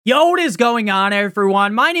Yo, what is going on,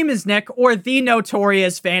 everyone? My name is Nick, or The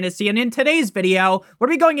Notorious Fantasy, and in today's video, we're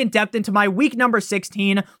going to be going in depth into my week number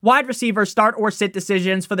 16 wide receiver start or sit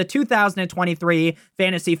decisions for the 2023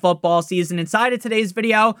 fantasy football season. Inside of today's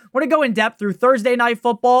video, we're going to go in depth through Thursday Night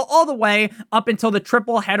Football all the way up until the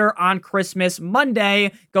triple header on Christmas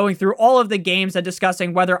Monday, going through all of the games and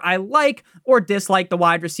discussing whether I like or dislike the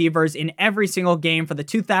wide receivers in every single game for the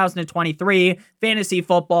 2023 fantasy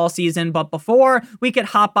football season. But before we could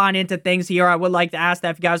hop on into things here, I would like to ask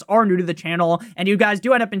that if you guys are new to the channel and you guys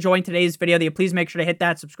do end up enjoying today's video, that you please make sure to hit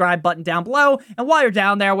that subscribe button down below. And while you're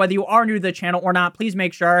down there, whether you are new to the channel or not, please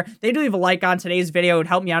make sure that you do leave a like on today's video. It would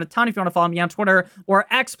help me out a ton. If you want to follow me on Twitter or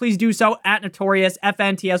X, please do so at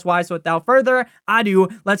NotoriousFNTSY. So without further ado,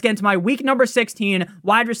 let's get into my week number 16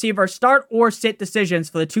 wide receiver start or sit decisions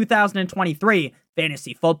for the 2023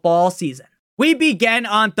 fantasy football season. We begin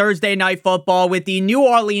on Thursday Night Football with the New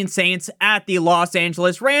Orleans Saints at the Los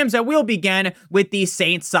Angeles Rams, and we'll begin with the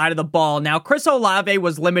Saints side of the ball. Now, Chris Olave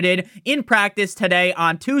was limited in practice today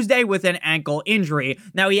on Tuesday with an ankle injury.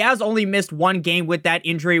 Now, he has only missed one game with that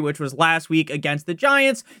injury, which was last week against the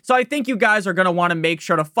Giants, so I think you guys are going to want to make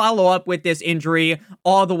sure to follow up with this injury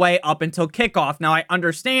all the way up until kickoff. Now, I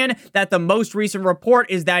understand that the most recent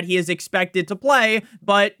report is that he is expected to play,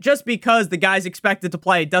 but just because the guy's expected to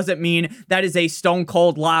play doesn't mean that is a stone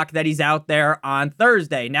cold lock that he's out there on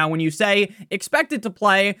Thursday. Now, when you say expected to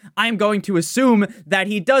play, I'm going to assume that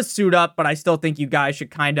he does suit up, but I still think you guys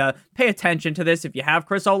should kind of pay attention to this if you have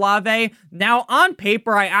Chris Olave. Now, on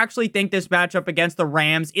paper, I actually think this matchup against the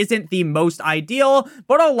Rams isn't the most ideal,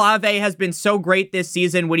 but Olave has been so great this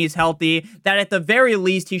season when he's healthy that at the very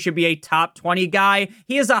least, he should be a top 20 guy.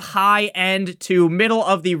 He is a high-end to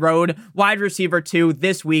middle-of-the-road wide receiver 2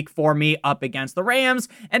 this week for me up against the Rams.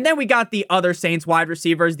 And then we got the other Saints wide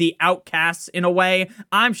receivers, the outcasts in a way.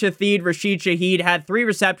 Rashid Shaheed had 3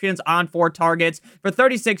 receptions on 4 targets for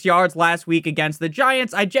 36 yards last week against the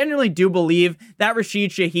Giants. I genuinely do believe that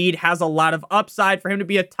Rashid Shaheed has a lot of upside for him to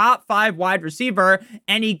be a top 5 wide receiver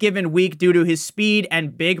any given week due to his speed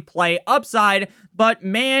and big play upside. But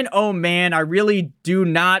man, oh man, I really do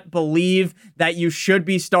not believe that you should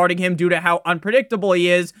be starting him due to how unpredictable he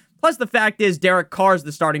is. Plus, the fact is, Derek Carr's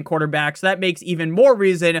the starting quarterback, so that makes even more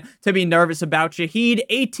reason to be nervous about Shaheed.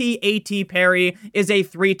 A.T. Perry is a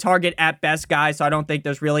 3-target at best guy, so I don't think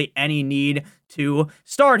there's really any need to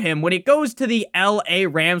start him. When it goes to the L.A.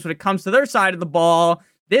 Rams, when it comes to their side of the ball,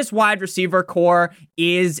 this wide receiver core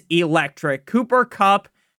is electric. Cooper Kupp,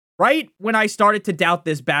 right when I started to doubt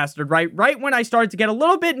this bastard, right when I started to get a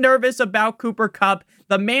little bit nervous about Cooper Kupp,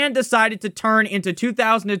 the man decided to turn into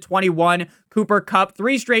 2021 Cooper Kupp,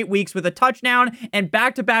 3 straight weeks with a touchdown and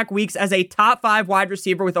back-to-back weeks as a top 5 wide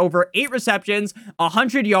receiver with over 8 receptions,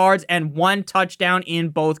 100 yards, and 1 touchdown in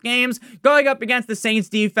both games. Going up against the Saints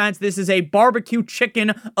defense, this is a barbecue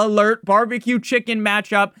chicken alert, barbecue chicken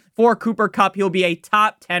matchup for Cooper Kupp. He'll be a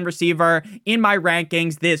top 10 receiver in my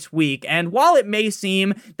rankings this week. And while it may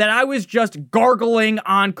seem that I was just gargling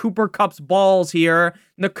on Cooper Kupp's balls here,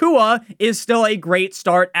 Nacua is still a great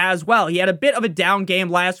start as well. He had a bit of a down game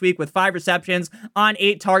last week with 5 receptions on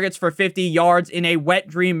 8 targets for 50 yards in a wet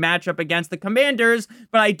dream matchup against the Commanders,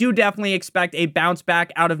 but I do definitely expect a bounce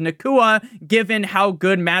back out of Nacua given how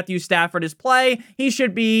good Matthew Stafford is play. He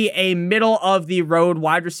should be a middle-of-the-road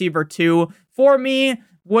wide receiver 2 for me.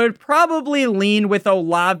 Would probably lean with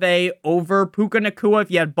Olave over Puka Nacua.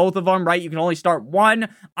 If you had both of them, right, you can only start one.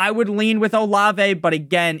 I would lean with Olave, but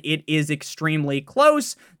again, it is extremely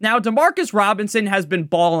close. Now, Demarcus Robinson has been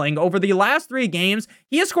balling. Over the last 3 games,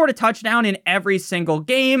 he has scored a touchdown in every single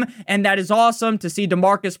game, and that is awesome to see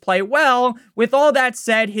Demarcus play well. With all that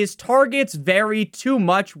said, his targets vary too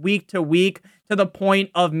much week to week, to the point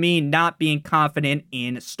of me not being confident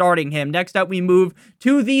in starting him. Next up, we move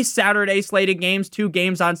to the Saturday slated games. 2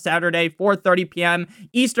 games on Saturday, 4:30 p.m.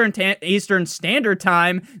 Eastern Standard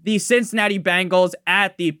Time. The Cincinnati Bengals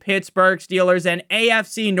at the Pittsburgh Steelers, an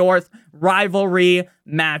AFC North rivalry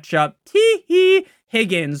matchup. Tee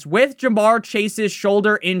Higgins with Jamar Chase's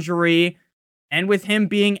shoulder injury, and with him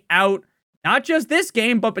being out not just this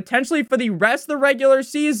game, but potentially for the rest of the regular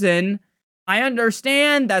season, I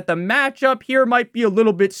understand that the matchup here might be a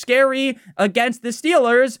little bit scary against the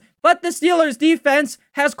Steelers, but the Steelers defense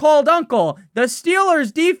has called uncle. The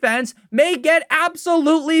Steelers defense may get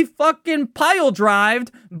absolutely fucking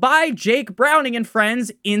pile-drived by Jake Browning and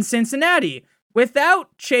friends in Cincinnati.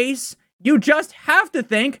 Without Chase, you just have to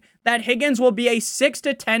think that Higgins will be a 6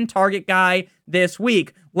 to 10 target guy this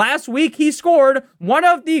week. Last week, he scored one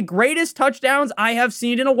of the greatest touchdowns I have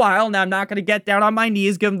seen in a while. Now, I'm not going to get down on my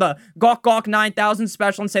knees, give him the Gawk Gawk 9000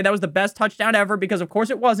 special and say that was the best touchdown ever, because of course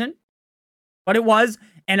it wasn't. But it was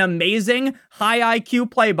an amazing high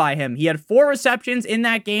IQ play by him. He had 4 receptions in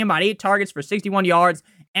that game on 8 targets for 61 yards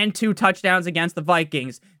and 2 touchdowns against the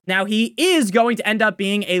Vikings. Now, he is going to end up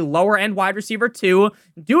being a lower-end wide receiver, too,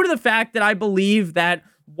 due to the fact that I believe that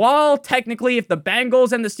while technically if the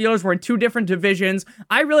Bengals and the Steelers were in 2 different divisions,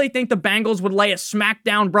 I really think the Bengals would lay a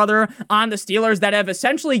smackdown, brother, on the Steelers that have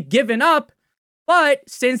essentially given up. But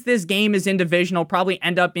since this game is in division, it'll probably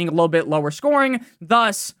end up being a little bit lower scoring,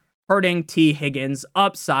 thus hurting T. Higgins'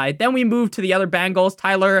 upside. Then we move to the other Bengals.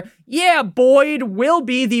 Tyler, Boyd will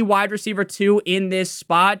be the wide receiver 2 in this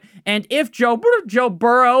spot. And if Joe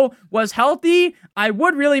Burrow was healthy, I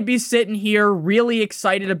would really be sitting here really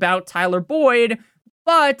excited about Tyler Boyd.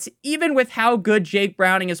 But even with how good Jake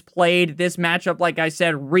Browning has played, this matchup, like I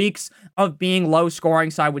said, reeks of being low scoring,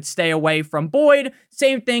 so I would stay away from Boyd.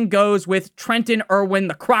 Same thing goes with Trenton Irwin,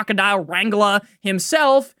 the Crocodile Wrangler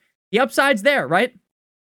himself. The upside's there, right?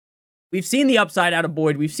 We've seen the upside out of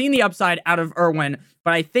Boyd. We've seen the upside out of Irwin,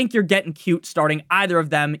 but I think you're getting cute starting either of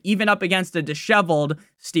them, even up against a disheveled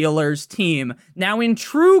Steelers team. Now, in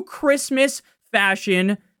true Christmas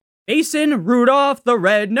fashion, Mason Rudolph, the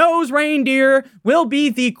red-nosed reindeer, will be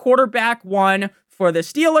the quarterback 1 for the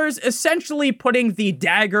Steelers, essentially putting the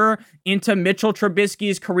dagger into Mitchell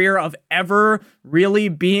Trubisky's career of ever really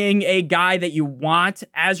being a guy that you want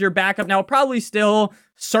as your backup. Now, probably still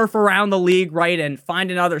surf around the league, right, and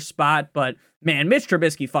find another spot, but man, Mitch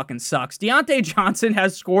Trubisky fucking sucks. Deontay Johnson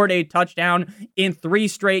has scored a touchdown in 3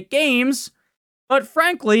 straight games, but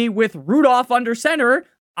frankly, with Rudolph under center,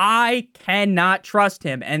 I cannot trust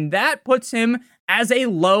him, and that puts him as a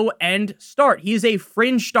low-end start. He's a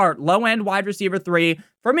fringe start, low-end wide receiver 3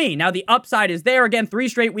 for me. Now, the upside is there. Again, 3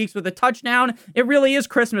 straight weeks with a touchdown. It really is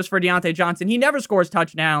Christmas for Deontay Johnson. He never scores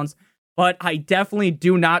touchdowns, but I definitely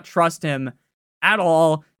do not trust him at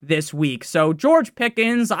all this week. So, George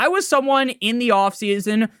Pickens, I was someone in the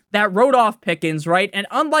offseason that wrote off Pickens, right? And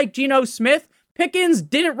unlike Geno Smith, Pickens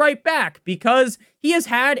didn't write back because he has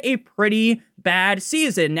had a pretty bad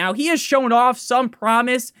season. Now, he has shown off some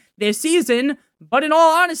promise this season, but in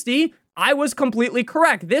all honesty, I was completely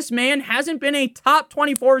correct. This man hasn't been a top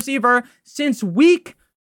 24 receiver since week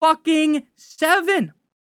fucking 7.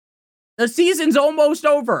 The season's almost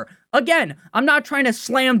over. Again, I'm not trying to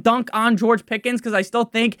slam dunk on George Pickens because I still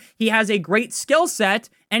think he has a great skill set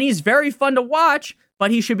and he's very fun to watch,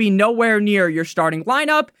 but he should be nowhere near your starting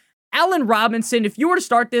lineup. Allen Robinson, if you were to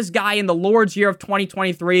start this guy in the Lord's year of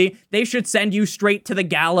 2023, they should send you straight to the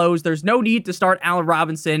gallows. There's no need to start Allen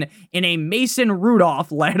Robinson in a Mason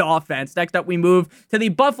Rudolph-led offense. Next up, we move to the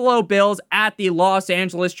Buffalo Bills at the Los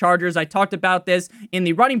Angeles Chargers. I talked about this in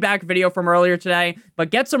the running back video from earlier today, but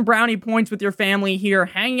get some brownie points with your family here.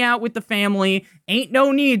 Hang out with the family. Ain't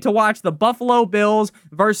no need to watch the Buffalo Bills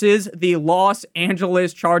versus the Los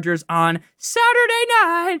Angeles Chargers on Saturday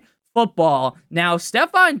night football. Now,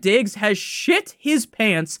 Stefon Diggs has shit his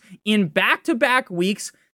pants in back-to-back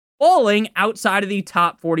weeks, falling outside of the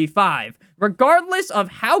top 45. Regardless of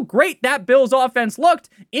how great that Bills offense looked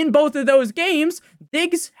in both of those games,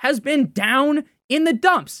 Diggs has been down in the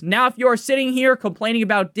dumps. Now, if you're sitting here complaining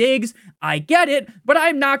about Diggs, I get it, but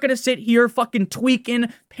I'm not going to sit here fucking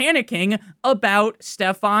tweaking, panicking about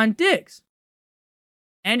Stefon Diggs.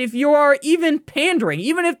 And if you are even pandering,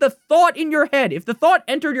 even if the thought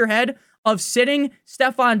entered your head of sitting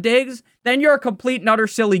Stefon Diggs, then you're a complete and utter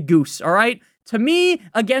silly goose, all right? To me,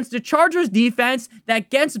 against the Chargers defense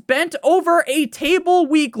that gets bent over a table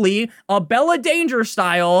weekly, a Bella Danger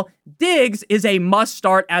style, Diggs is a must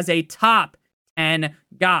start as a top 10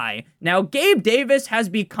 guy. Now, Gabe Davis has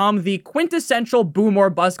become the quintessential boom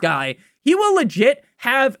or bust guy. He will legit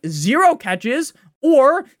have 0 catches,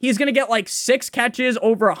 or he's going to get like 6 catches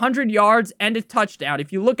over 100 yards and a touchdown.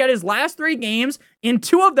 If you look at his last 3 games, in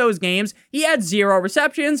 2 of those games, he had 0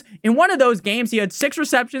 receptions. In one of those games, he had 6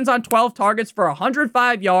 receptions on 12 targets for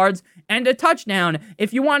 105 yards and a touchdown.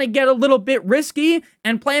 If you want to get a little bit risky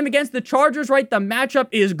and play him against the Chargers, right, the matchup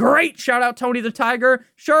is great. Shout out Tony the Tiger.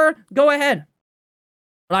 Sure, go ahead.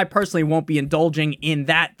 But I personally won't be indulging in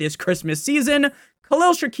that this Christmas season.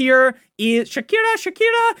 Khalil Shakira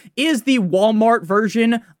is the Walmart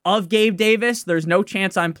version of Gabe Davis. There's no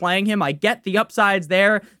chance I'm playing him. I get the upsides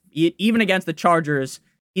there. Even against the Chargers,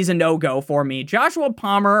 he's a no-go for me. Joshua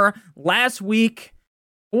Palmer last week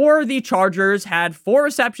for the Chargers had 4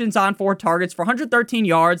 receptions on 4 targets for 113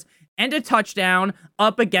 yards and a touchdown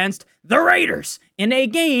up against the Raiders in a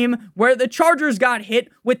game where the Chargers got hit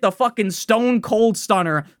with the fucking stone cold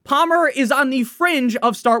stunner. Palmer is on the fringe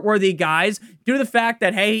of start-worthy guys due to the fact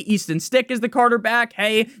that, hey, Easton Stick is the quarterback.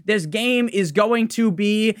 Hey, this game is going to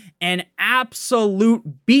be an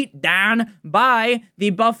absolute beatdown by the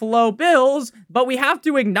Buffalo Bills, but we have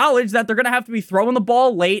to acknowledge that they're going to have to be throwing the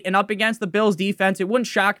ball late and up against the Bills defense. It wouldn't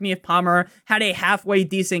shock me if Palmer had a halfway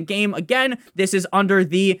decent game. Again, this is under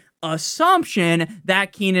the assumption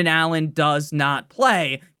that Keenan Allen does not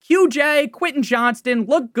play. QJ, Quentin Johnston,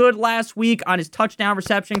 looked good last week on his touchdown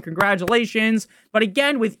reception. Congratulations. But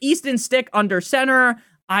again, with Easton Stick under center,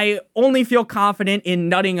 I only feel confident in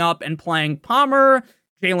nutting up and playing Palmer.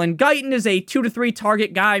 Jalen Guyton is a 2 to 3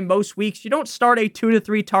 target guy most weeks. You don't start a 2 to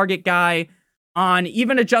 3 target guy on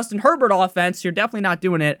even a Justin Herbert offense. You're definitely not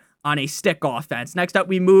doing it on a Stick offense. Next up,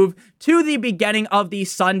 we move to the beginning of the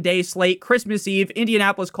Sunday slate. Christmas Eve,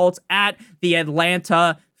 Indianapolis Colts at the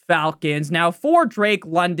Atlanta Falcons. Now, for Drake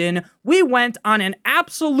London, we went on an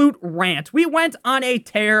absolute rant. We went on a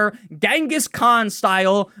tear, Genghis Khan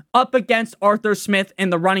style, up against Arthur Smith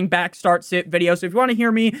in the running back start sit video. So if you want to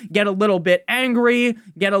hear me get a little bit angry,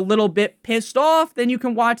 get a little bit pissed off, then you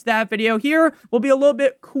can watch that video. Here, we'll be a little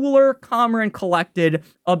bit cooler, calmer, and collected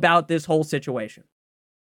about this whole situation.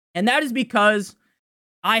 And that is because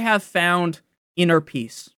I have found inner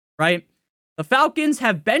peace, right? The Falcons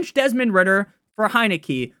have benched Desmond Ridder for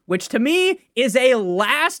Heineke, which to me is a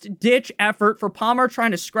last-ditch effort for Palmer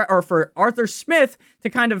trying to or for Arthur Smith to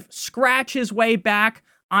kind of scratch his way back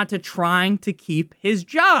onto trying to keep his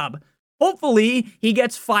job. Hopefully, he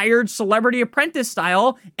gets fired Celebrity Apprentice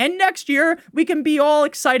style, and next year, we can be all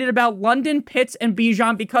excited about London, Pitts, and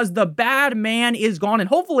Bijan because the bad man is gone, and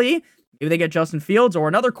hopefully maybe they get Justin Fields or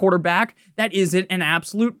another quarterback that isn't an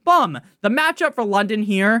absolute bum. The matchup for London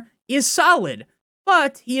here is solid,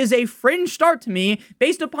 but he is a fringe start to me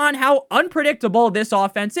based upon how unpredictable this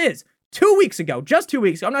offense is. 2 weeks ago, just 2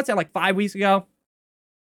 weeks ago, I'm not saying like 5 weeks ago,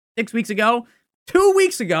 6 weeks ago, 2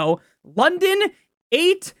 weeks ago, London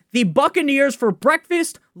ate the Buccaneers for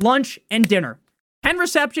breakfast, lunch, and dinner. 10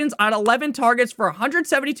 receptions on 11 targets for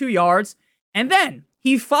 172 yards, and then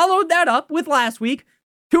he followed that up with last week,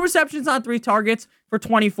 2 receptions on 3 targets for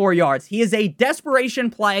 24 yards. He is a desperation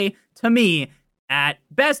play to me at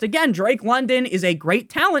best. Again, Drake London is a great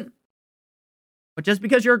talent, but just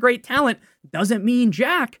because you're a great talent doesn't mean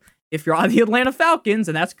jack if you're on the Atlanta Falcons,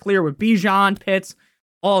 and that's clear with Bijan, Pitts,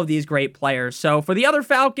 all of these great players. So for the other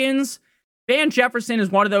Falcons, Van Jefferson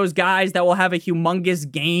is one of those guys that will have a humongous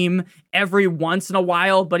game every once in a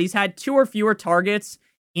while, but he's had 2 or fewer targets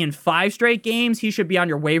in 5 straight games. He should be on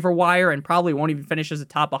your waiver wire and probably won't even finish as a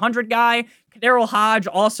top 100 guy. Daryl Hodge,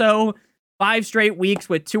 also 5 straight weeks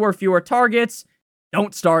with 2 or fewer targets.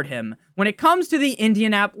 Don't start him. When it comes to the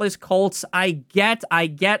Indianapolis Colts, I get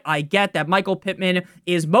that Michael Pittman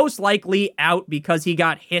is most likely out because he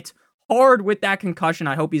got hit hard with that concussion.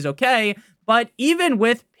 I hope he's okay. But even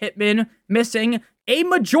with Pittman missing a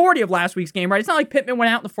majority of last week's game, right? It's not like Pittman went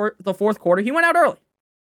out in the fourth quarter. He went out early.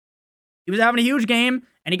 He was having a huge game,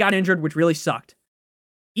 and he got injured, which really sucked.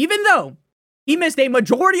 Even though he missed a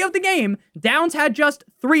majority of the game, Downs had just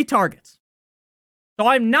 3 targets. So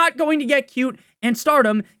I'm not going to get cute and start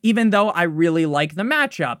him, even though I really like the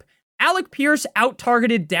matchup. Alec Pierce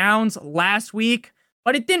out-targeted Downs last week,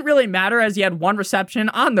 but it didn't really matter as he had 1 reception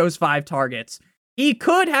on those 5 targets. He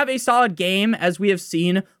could have a solid game, as we have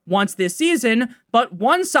seen once this season, but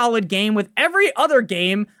 1 solid game with every other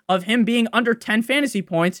game of him being under 10 fantasy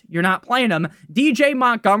points, you're not playing him. DJ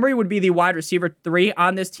Montgomery would be the wide receiver 3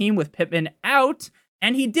 on this team with Pittman out,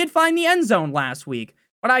 and he did find the end zone last week,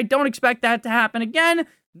 but I don't expect that to happen again.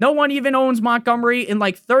 No one even owns Montgomery in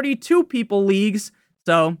like 32 people leagues,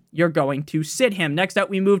 so you're going to sit him. Next up,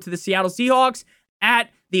 we move to the Seattle Seahawks at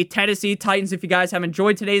the Tennessee Titans. If you guys have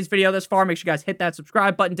enjoyed today's video thus far, make sure you guys hit that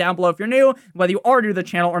subscribe button down below if you're new. Whether you are new to the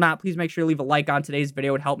channel or not, please make sure you leave a like on today's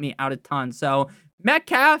video. It would help me out a ton. So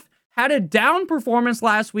Metcalf had a down performance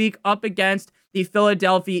last week up against the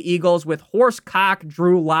Philadelphia Eagles with horse cock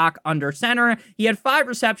Drew Lock under center. He had 5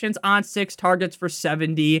 receptions on 6 targets for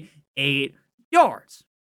 78 yards.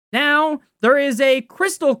 Now, there is a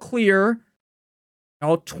crystal clear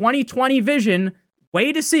 2020 vision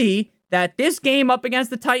way to see that this game up against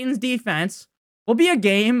the Titans defense will be a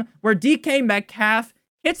game where DK Metcalf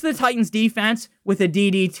hits the Titans defense with a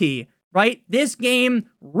DDT, right? This game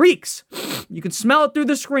reeks. You can smell it through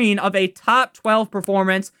the screen of a top 12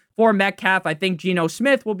 performance for Metcalf. I think Geno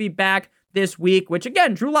Smith will be back this week, which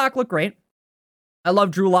again, Drew Lock looked great. I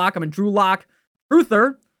love Drew Lock. I'm a Drew Lock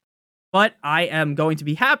truther, but I am going to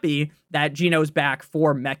be happy that Geno's back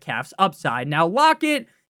for Metcalf's upside. Now, Lockett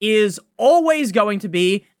is always going to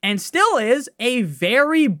be, and still is, a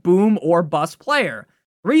very boom or bust player.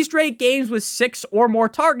 3 straight games with 6 or more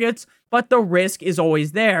targets, but the risk is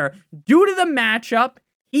always there. Due to the matchup,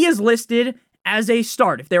 he is listed as a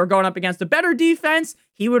start. If they were going up against a better defense,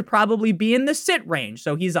 he would probably be in the sit range.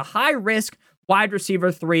 So he's a high-risk wide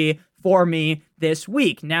receiver 3 for me this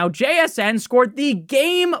week. Now, JSN scored the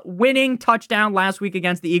game-winning touchdown last week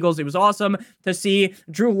against the Eagles. It was awesome to see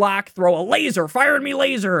Drew Lock throw a laser, firing me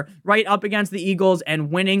laser, right up against the Eagles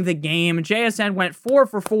and winning the game. JSN went 4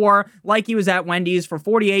 for 4 like he was at Wendy's for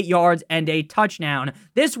 48 yards and a touchdown.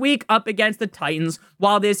 This week up against the Titans,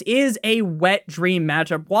 while this is a wet dream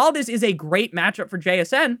matchup, while this is a great matchup for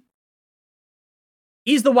JSN,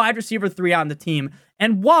 he's the wide receiver 3 on the team.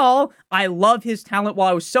 And while I love his talent, while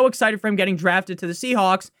I was so excited for him getting drafted to the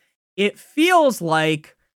Seahawks, it feels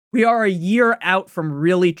like we are a year out from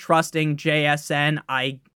really trusting JSN.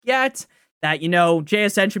 I get that,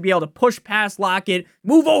 JSN should be able to push past Lockett,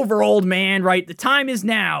 move over, old man, right? The time is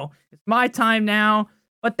now. It's my time now.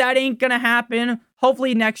 But that ain't going to happen.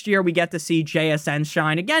 Hopefully next year we get to see JSN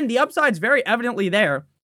shine. Again, the upside's very evidently there.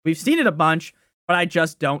 We've seen it a bunch, but I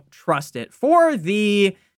just don't trust it. For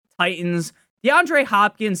the Titans, DeAndre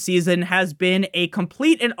Hopkins' season has been a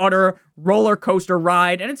complete and utter roller coaster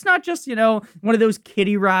ride. And it's not just, one of those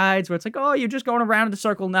kiddie rides where it's like, oh, you're just going around in the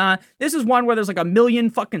circle. Nah, this is one where there's like a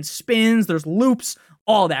million fucking spins, there's loops,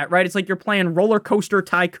 all that, right? It's like you're playing Roller Coaster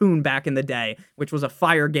Tycoon back in the day, which was a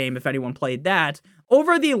fire game if anyone played that.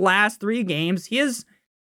 Over the last 3 games, he has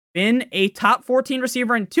been a top 14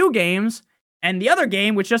 receiver in 2 games. And the other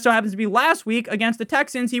game, which just so happens to be last week against the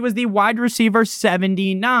Texans, he was the wide receiver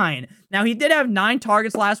 79. Now, he did have 9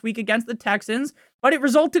 targets last week against the Texans, but it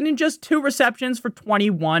resulted in just 2 receptions for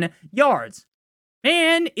 21 yards.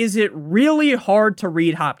 Man, is it really hard to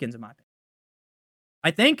read Hopkins, in my opinion.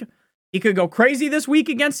 I think he could go crazy this week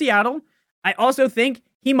against Seattle. I also think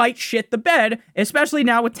he might shit the bed, especially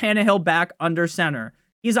now with Tannehill back under center.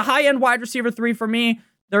 He's a high-end wide receiver 3 for me.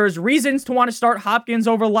 There's reasons to want to start Hopkins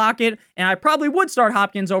over Lockett, and I probably would start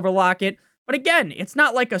Hopkins over Lockett. But again, it's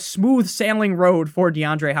not like a smooth sailing road for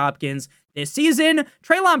DeAndre Hopkins this season.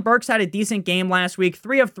 Treylon Burks had a decent game last week,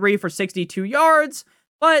 3 of 3 for 62 yards.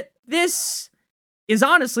 But this is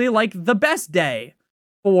honestly like the best day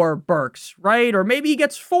for Burks, right? Or maybe he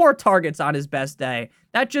gets 4 targets on his best day.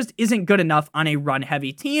 That just isn't good enough on a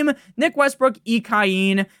run-heavy team. Nick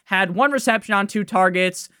Westbrook-Ikhine had 1 reception on 2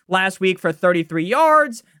 targets last week for 33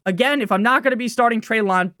 yards. Again, if I'm not going to be starting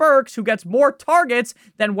Treylon Burks, who gets more targets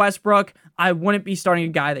than Westbrook, I wouldn't be starting a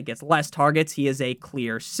guy that gets less targets. He is a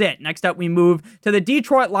clear sit. Next up, we move to the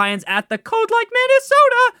Detroit Lions at the cold-like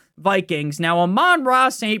Minnesota Vikings. Now, Amon-Ra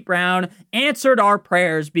St. Brown answered our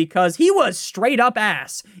prayers because he was straight up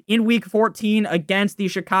ass in Week 14 against the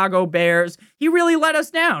Chicago Bears. He really let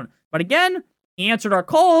us down. But again, he answered our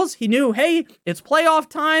calls. He knew, hey, it's playoff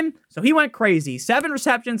time. So he went crazy. 7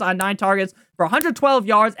 receptions on 9 targets for 112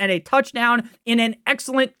 yards and a touchdown in an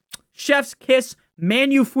excellent chef's kiss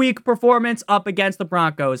Magnifique performance up against the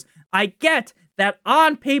Broncos. I get that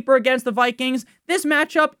on paper against the Vikings, this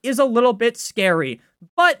matchup is a little bit scary.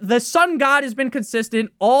 But the Sun God has been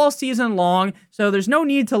consistent all season long, so there's no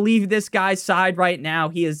need to leave this guy's side right now.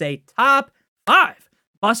 He is a top 5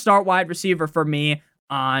 must-start wide receiver for me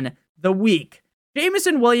on the week.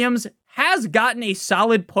 Jameson Williams has gotten a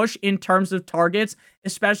solid push in terms of targets,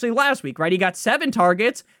 especially last week, right? He got 7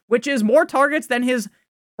 targets, which is more targets than his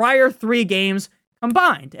prior 3 games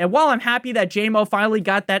combined. And while I'm happy that J-Mo finally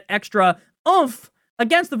got that extra oomph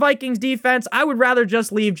against the Vikings defense, I would rather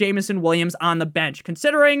just leave Jameson Williams on the bench.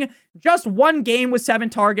 Considering just 1 game with 7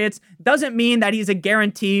 targets doesn't mean that he's a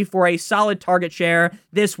guarantee for a solid target share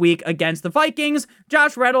this week against the Vikings.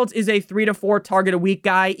 Josh Reynolds is a 3 to 4 target a week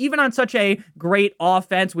guy. Even on such a great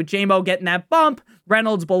offense with J-Mo getting that bump,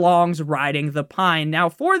 Reynolds belongs riding the pine. Now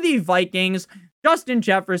for the Vikings, Justin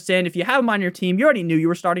Jefferson, if you have him on your team, you already knew you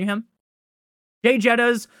were starting him. Jay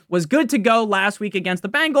Jettas was good to go last week against the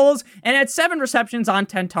Bengals and had 7 receptions on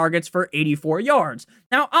 10 targets for 84 yards.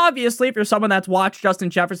 Now, obviously, if you're someone that's watched Justin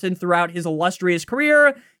Jefferson throughout his illustrious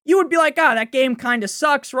career, you would be like, that game kind of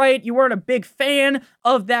sucks, right? You weren't a big fan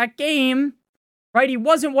of that game, right? He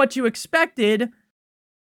wasn't what you expected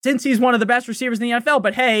since he's one of the best receivers in the NFL.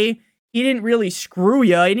 But hey, he didn't really screw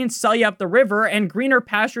you. He didn't sell you up the river, and greener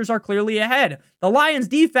pastures are clearly ahead. The Lions'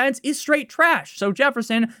 defense is straight trash, so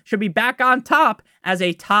Jefferson should be back on top as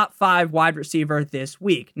a top 5 wide receiver this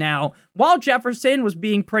week. Now, while Jefferson was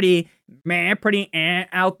being pretty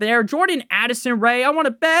out there, Jordan Addison Ray, I want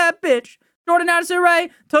a bad bitch Jordan Addison-Rae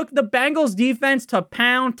took the Bengals defense to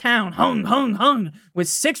Pound Town, hung, with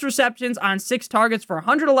 6 receptions on 6 targets for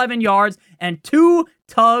 111 yards and 2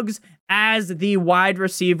 tugs as the wide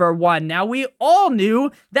receiver 1. Now, we all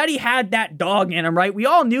knew that he had that dog in him, right? We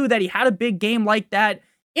all knew that he had a big game like that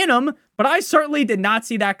in him, but I certainly did not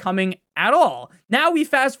see that coming at all. Now we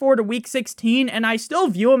fast forward to week 16, and I still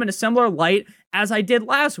view him in a similar light as I did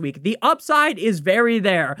last week. The upside is very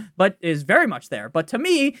much there. But to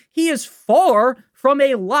me, he is far from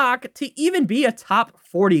a lock to even be a top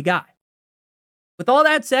 40 guy. With all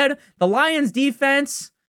that said, the Lions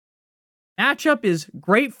defense matchup is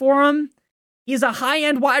great for him. He's a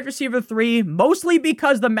high-end wide receiver 3, mostly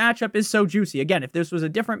because the matchup is so juicy. Again, if this was a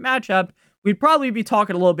different matchup, we'd probably be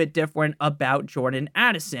talking a little bit different about Jordan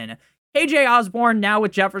Addison. KJ Osborne, now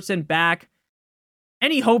with Jefferson back,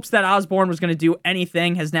 any hopes that Osborne was going to do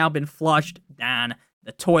anything has now been flushed down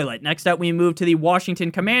the toilet. Next up, we move to the Washington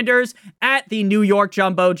Commanders at the New York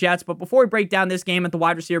Jumbo Jets. But before we break down this game at the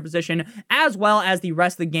wide receiver position, as well as the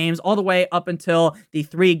rest of the games, all the way up until the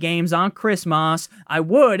 3 games on Christmas, I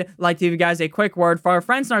would like to give you guys a quick word for our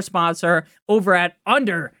friends and our sponsor over at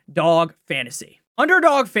Underdog Fantasy.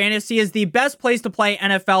 Underdog Fantasy is the best place to play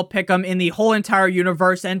NFL Pick'em in the whole entire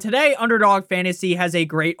universe, and today Underdog Fantasy has a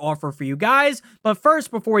great offer for you guys. But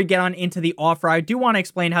first, before we get on into the offer, I do want to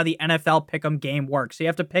explain how the NFL Pick'em game works. So you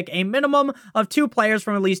have to pick a minimum of 2 players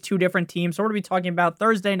from at least 2 different teams. So we're going to be talking about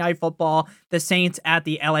Thursday Night Football, the Saints at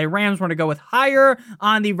the LA Rams. We're going to go with higher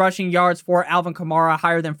on the rushing yards for Alvin Kamara,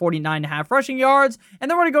 higher than 49.5 rushing yards.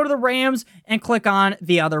 And then we're going to go to the Rams and click on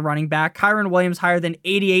the other running back, Kyren Williams, higher than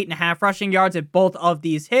 88.5 rushing yards. If both of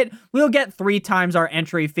these hit, we'll get 3 times our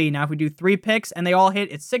entry fee. Now, if we do 3 picks and they all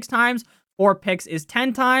hit, it's 6 times. 4 picks is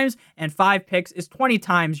 10 times, and 5 picks is 20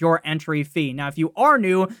 times your entry fee. Now, if you are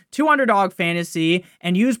new to Underdog Fantasy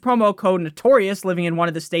and use promo code Notorious, living in one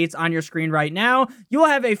of the states on your screen right now, you'll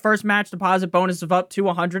have a first match deposit bonus of up to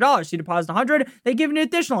 $100. You deposit $100, they give you an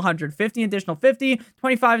additional $100, 50 additional $50,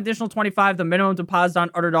 25 additional $25. The minimum deposit on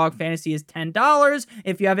Underdog Fantasy is $10.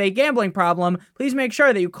 If you have a gambling problem, please make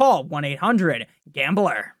sure that you call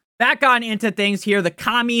 1-800-GAMBLER. Back on into things here, the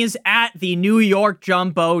commies at the New York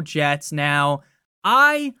Jumbo Jets. Now,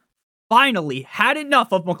 I finally had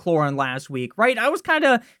enough of McLaurin last week, right? I was kind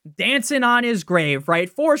of dancing on his grave, right?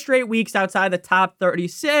 4 straight weeks outside the top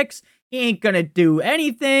 36. He ain't gonna do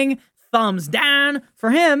anything. Thumbs down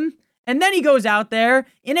for him. And then he goes out there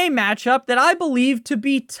in a matchup that I believe to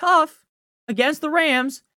be tough against the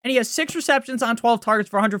Rams, and he has 6 receptions on 12 targets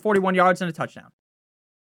for 141 yards and a touchdown.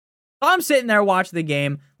 I'm sitting there watching the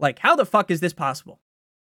game like, how the fuck is this possible?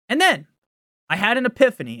 And then I had an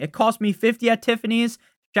epiphany. It cost me 50 at Tiffany's.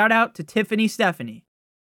 Shout out to Tiffany Stephanie.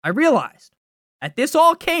 I realized that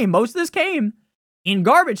most of this came in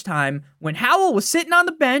garbage time when Howell was sitting on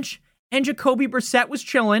the bench and Jacoby Brissett was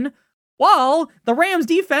chilling while the Rams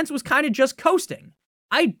defense was kind of just coasting.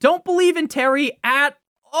 I don't believe in Terry at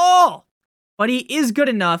all, but he is good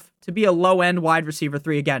enough to be a low-end wide receiver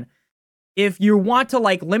 3 again. If you want to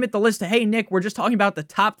limit the list to, hey, Nick, we're just talking about the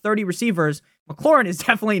top 30 receivers, McLaurin is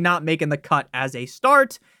definitely not making the cut as a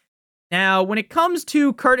start. Now, when it comes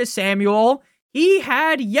to Curtis Samuel, he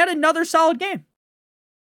had yet another solid game.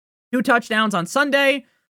 2 touchdowns on Sunday,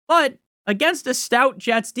 but against a stout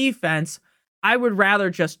Jets defense, I would rather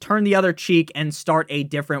just turn the other cheek and start a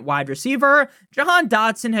different wide receiver. Jahan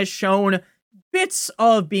Dotson has shown bits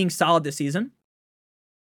of being solid this season,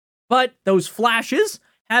 but those flashes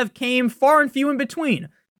have came far and few in between.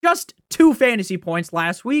 Just 2 fantasy points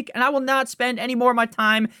last week, and I will not spend any more of my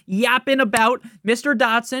time yapping about Mr.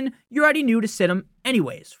 Dotson. You already knew to sit him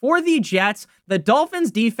anyways. For the Jets, the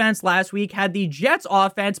Dolphins defense last week had the Jets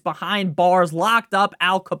offense behind bars, locked up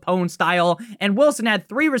Al Capone style, and Wilson had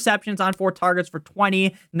 3 receptions on 4 targets for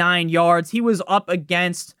 29 yards. He was up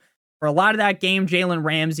against, for a lot of that game, Jalen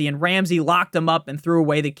Ramsey, and Ramsey locked him up and threw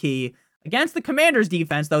away the key. Against the Commanders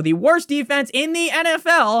defense, though, the worst defense in the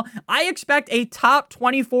NFL, I expect a top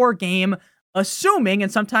 24 game, assuming,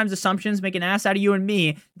 and sometimes assumptions make an ass out of you and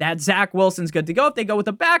me, that Zach Wilson's good to go. If they go with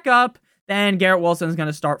a backup, then Garrett Wilson's going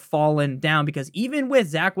to start falling down, because even with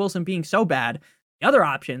Zach Wilson being so bad, the other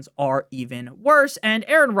options are even worse, and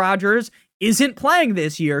Aaron Rodgers isn't playing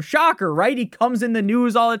this year. Shocker, right? He comes in the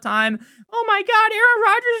news all the time. Oh my God, Aaron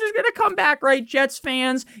Rodgers is going to come back, right? Jets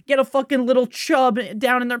fans get a fucking little chub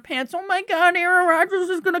down in their pants. Oh my God, Aaron Rodgers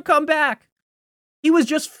is going to come back. He was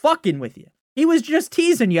just fucking with you. He was just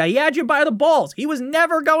teasing you. He had you by the balls. He was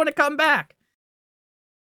never going to come back.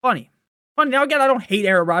 Funny. Now again, I don't hate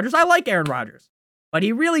Aaron Rodgers. I like Aaron Rodgers. But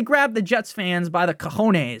he really grabbed the Jets fans by the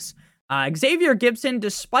cojones Xavier Gibson,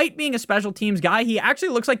 despite being a special teams guy, he actually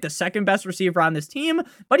looks like the second best receiver on this team.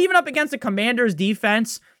 But even up against the Commanders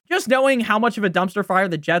defense, just knowing how much of a dumpster fire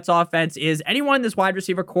the Jets offense is, anyone in this wide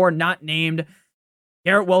receiver core not named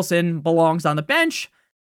Garrett Wilson belongs on the bench.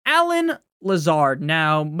 Allen Lazard.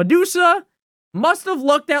 Now, Medusa must have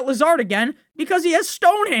looked at Lazard again because he has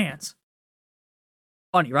stone hands.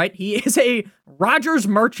 Funny, right? He is a Rodgers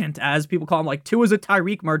merchant, as people call him. Like, Tua is a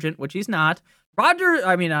Tyreek merchant, which he's not.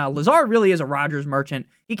 Lazard really is a Rodgers merchant.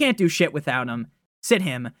 He can't do shit without him. Sit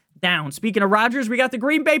him down. Speaking of Rodgers, we got the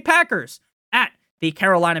Green Bay Packers at the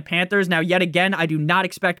Carolina Panthers. Now, yet again, I do not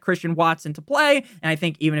expect Christian Watson to play, and I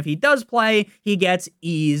think even if he does play, he gets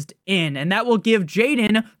eased in, and that will give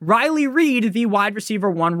Jaden Riley Reed the wide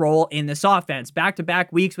receiver 1 role in this offense.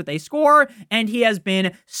 Back-to-back weeks with a score, and he has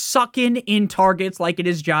been sucking in targets like it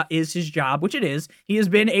is his job, which it is. He has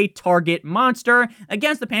been a target monster.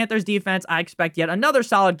 Against the Panthers defense, I expect yet another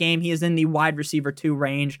solid game. He is in the wide receiver 2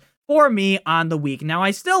 range for me on the week. Now,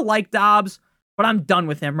 I still like Dobbs, but I'm done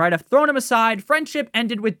with him, right? I've thrown him aside. Friendship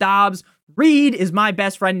ended with Dobbs. Reed is my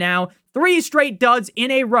best friend now. 3 straight duds in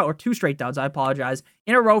a row, or 2 straight duds, I apologize,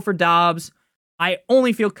 in a row for Dobbs. I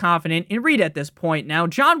only feel confident in Reed at this point. Now,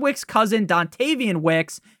 John Wick's cousin, Dontavian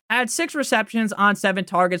Wicks, had 6 receptions on 7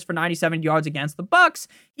 targets for 97 yards against the Bucs.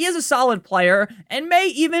 He is a solid player and may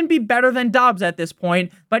even be better than Dobbs at this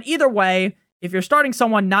point. But either way, if you're starting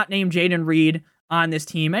someone not named Jaden Reed on this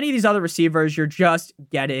team, any of these other receivers, you're just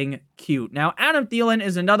getting cute. Now, Adam Thielen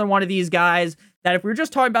is another one of these guys that if we were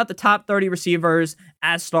just talking about the top 30 receivers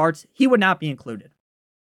as starts, he would not be included.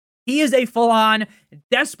 He is a full-on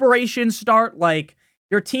desperation start, like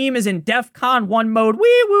your team is in DEFCON 1 mode,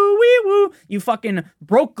 wee-woo, wee-woo, you fucking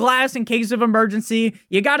broke glass in case of emergency,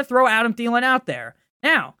 you gotta throw Adam Thielen out there.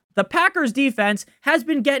 Now, the Packers defense has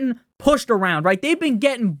been getting pushed around, right? They've been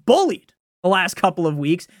getting bullied the last couple of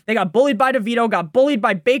weeks. They got bullied by DeVito, got bullied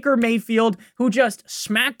by Baker Mayfield, who just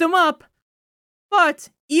smacked them up. But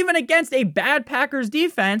even against a bad Packers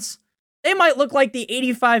defense, they might look like the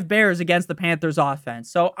 85 Bears against the Panthers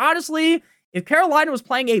offense. So honestly, if Carolina was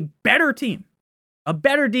playing a better team, a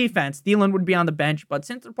better defense, Thielen would be on the bench. But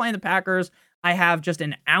since they're playing the Packers, I have just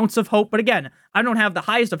an ounce of hope. But again, I don't have the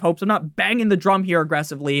highest of hopes. I'm not banging the drum here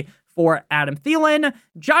aggressively for Adam Thielen.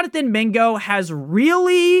 Jonathan Mingo has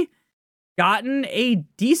really gotten a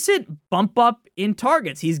decent bump up in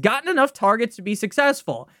targets. He's gotten enough targets to be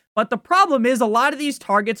successful. But the problem is a lot of these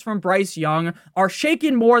targets from Bryce Young are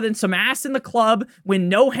shaking more than some ass in the club when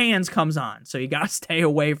no hands comes on. So you got to stay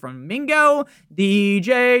away from Mingo.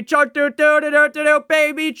 DJ Chark,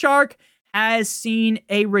 baby Chark has seen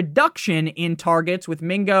a reduction in targets with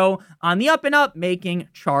Mingo on the up and up, making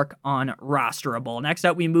Chark unrosterable. Next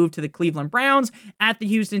up, we move to the Cleveland Browns at the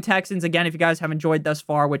Houston Texans. Again, if you guys have enjoyed thus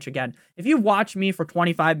far, which again, if you've watched me for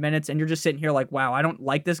 25 minutes and you're just sitting here like, wow, I don't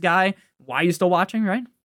like this guy, why are you still watching, right?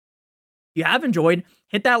 If you have enjoyed,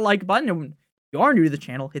 hit that like button. And if you are new to the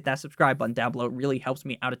channel, hit that subscribe button down below. It really helps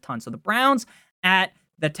me out a ton. So the Browns at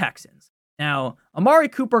the Texans. Now, Amari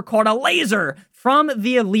Cooper caught a laser from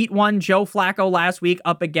the Elite One, Joe Flacco, last week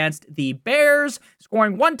up against the Bears,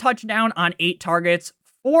 scoring 1 touchdown on 8 targets,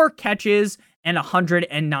 4 catches, and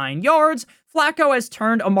 109 yards. Flacco has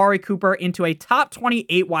turned Amari Cooper into a top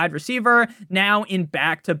 28 wide receiver now in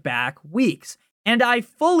back-to-back weeks. And I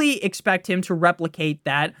fully expect him to replicate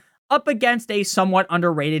that up against a somewhat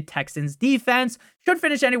underrated Texans defense. Should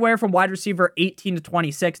finish anywhere from wide receiver 18 to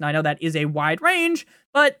 26. And I know that is a wide range,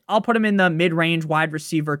 but I'll put him in the mid-range wide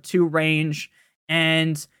receiver 2 range.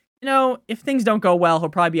 And, you know, if things don't go well, he'll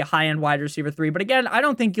probably be a high-end wide receiver 3. But again, I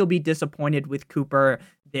don't think you'll be disappointed with Cooper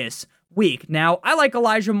this week. Now, I like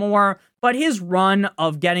Elijah Moore, but his run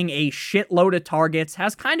of getting a shitload of targets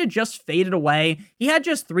has kind of just faded away. He had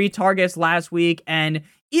just 3 targets last week, and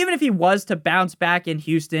even if he was to bounce back in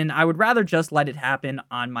Houston, I would rather just let it happen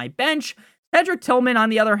on my bench. Cedric Tillman, on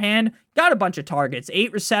the other hand, got a bunch of targets.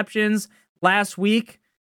 8 receptions last week.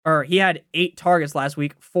 Or he had 8 targets last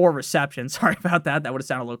week, 4 receptions. Sorry about that. That would have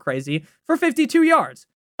sounded a little crazy. For 52 yards.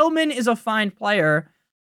 Tillman is a fine player,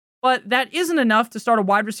 but that isn't enough to start a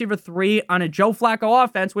wide receiver 3 on a Joe Flacco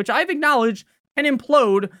offense, which I've acknowledged can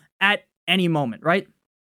implode at any moment, right?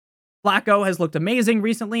 Flacco has looked amazing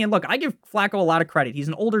recently, and look, I give Flacco a lot of credit. He's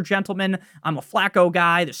an older gentleman. I'm a Flacco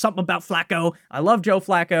guy. There's something about Flacco. I love Joe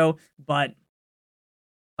Flacco, but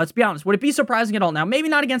let's be honest. Would it be surprising at all? Now, maybe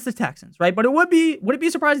not against the Texans, right? But would it be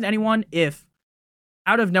surprising to anyone if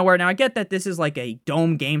out of nowhere, now I get that this is like a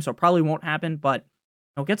dome game, so it probably won't happen, but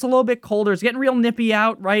it gets a little bit colder. It's getting real nippy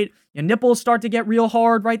out, right? Your nipples start to get real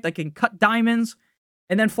hard, right? They can cut diamonds.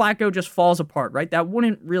 And then Flacco just falls apart, right? That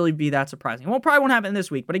wouldn't really be that surprising. Well, probably won't happen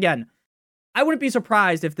this week. But again, I wouldn't be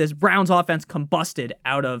surprised if this Browns offense combusted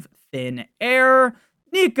out of thin air.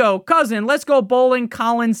 Nico Cousin, let's go bowling.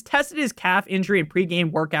 Collins tested his calf injury in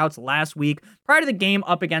pregame workouts last week prior to the game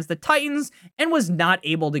up against the Titans and was not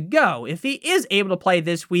able to go. If he is able to play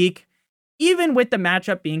this week, even with the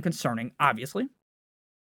matchup being concerning, obviously,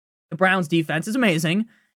 the Browns defense is amazing.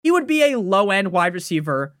 He would be a low-end wide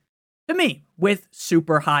receiver to me with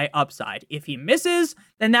super high upside. If he misses,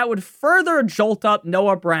 then that would further jolt up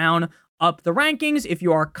Noah Brown up the rankings. If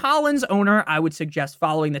you are a Collins owner, I would suggest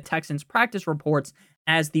following the Texans practice reports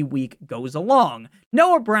as the week goes along.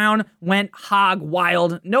 Noah Brown went hog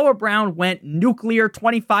wild. Noah Brown went nuclear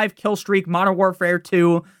 25 kill streak Modern Warfare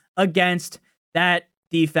 2 against that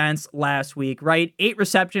defense last week, right? 8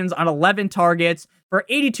 receptions on 11 targets for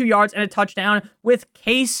 82 yards and a touchdown with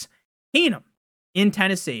Case Keenum in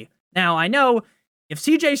Tennessee. Now, I know if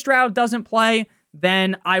CJ Stroud doesn't play,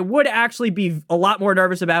 then I would actually be a lot more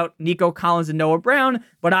nervous about Nico Collins and Noah Brown,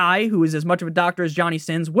 but I, who is as much of a doctor as Johnny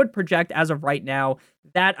Sins, would project as of right now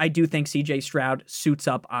that I do think CJ Stroud suits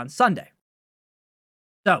up on Sunday.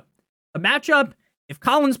 So, the matchup, if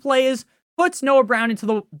Collins plays, puts Noah Brown into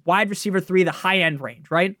the wide receiver 3, the high-end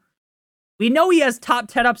range, right? We know he has top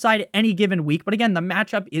 10 upside any given week, but again, the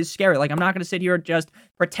matchup is scary. Like, I'm not going to sit here and just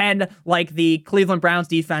pretend like the Cleveland Browns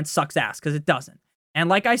defense sucks ass, because it doesn't. And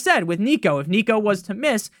like I said, with Nico, if Nico was to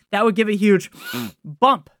miss, that would give a huge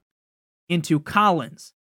bump into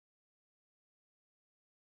Collins.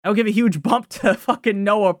 That would give a huge bump to fucking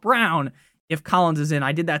Noah Brown if Collins is in.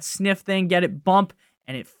 I did that sniff thing, get it bump,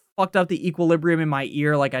 and it fucked up the equilibrium in my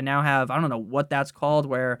ear. Like I now have, I don't know what that's called,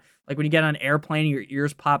 where like when you get on an airplane, your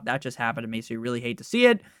ears pop. That just happened to me, so you really hate to see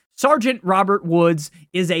it. Sergeant Robert Woods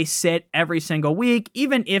is a sit every single week.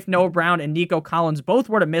 Even if Noah Brown and Nico Collins both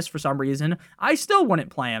were to miss for some reason, I still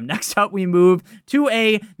wouldn't play him. Next up, we move to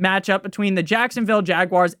a matchup between the Jacksonville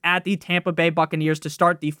Jaguars at the Tampa Bay Buccaneers to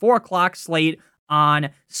start the 4 o'clock slate on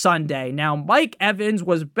Sunday. Now, Mike Evans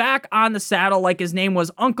was back on the saddle like his name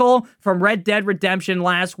was Uncle from Red Dead Redemption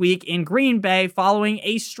last week in Green Bay following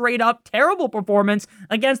a straight-up terrible performance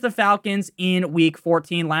against the Falcons in Week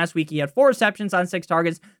 14. Last week, he had 4 receptions on 6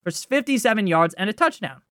 targets for 57 yards and a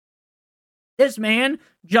touchdown. This man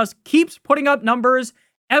just keeps putting up numbers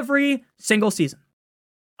every single season.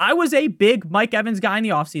 I was a big Mike Evans guy in the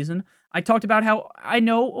offseason. I talked about how I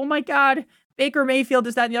know, oh my God, Baker Mayfield,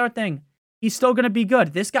 this, that, and the other thing. He's still going to be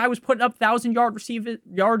good. This guy was putting up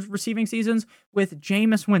 1,000-yard receiving seasons with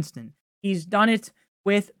Jameis Winston. He's done it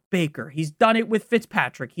with Baker. He's done it with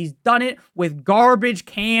Fitzpatrick. He's done it with garbage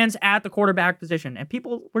cans at the quarterback position, and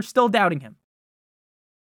people were still doubting him.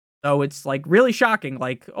 So it's like really shocking.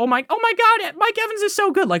 Like, oh my God, Mike Evans is so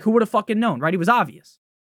good. Like, who would have fucking known, right? He was obvious.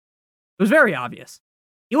 It was very obvious.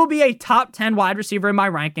 He will be a top 10 wide receiver in my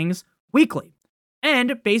rankings weekly.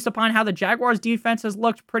 And based upon how the Jaguars defense has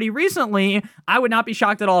looked pretty recently, I would not be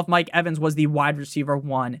shocked at all if Mike Evans was the wide receiver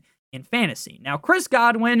 1 in fantasy. Now, Chris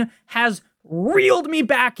Godwin has reeled me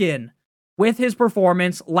back in with his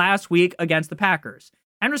performance last week against the Packers.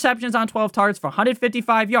 10 receptions on 12 targets for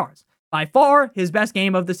 155 yards. By far, his best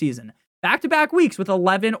game of the season. Back-to-back weeks with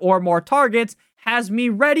 11 or more targets has me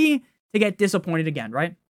ready to get disappointed again,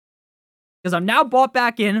 right? Because I'm now bought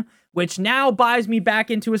back in, which now buys me back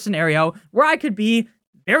into a scenario where I could be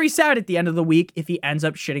very sad at the end of the week if he ends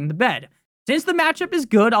up shitting the bed. Since the matchup is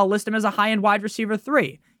good, I'll list him as a high-end wide receiver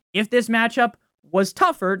 3. If this matchup was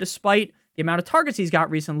tougher, despite the amount of targets he's got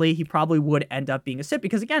recently, he probably would end up being a sit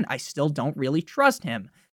because, again, I still don't really trust him.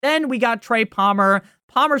 Then we got Trey Palmer.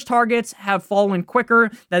 Palmer's targets have fallen quicker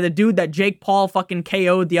than the dude that Jake Paul fucking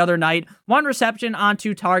KO'd the other night. 1 reception on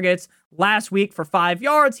 2 targets last week for 5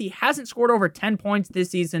 yards. He hasn't scored over 10 points this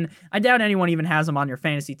season. I doubt anyone even has him on your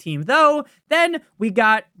fantasy team, though. Then we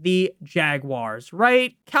got the Jaguars,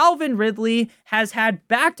 right? Calvin Ridley has had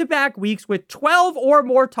back-to-back weeks with 12 or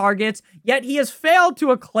more targets, yet he has failed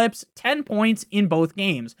to eclipse 10 points in both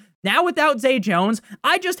games. Now without Zay Jones,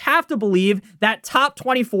 I just have to believe that top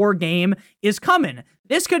 24 game is coming.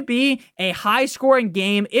 This could be a high-scoring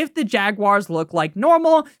game if the Jaguars look like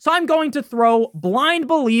normal, so I'm going to throw blind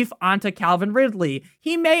belief onto Calvin Ridley.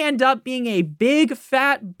 He may end up being a big,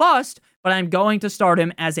 fat bust, but I'm going to start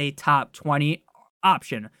him as a top 20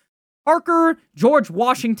 option. Parker George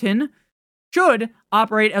Washington should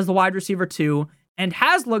operate as the wide receiver 2 and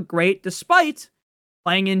has looked great despite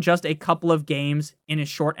playing in just a couple of games in his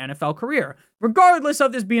short NFL career. Regardless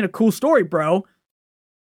of this being a cool story, bro,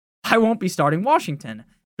 I won't be starting Washington.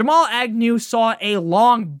 Jamal Agnew saw a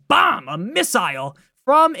long bomb, a missile,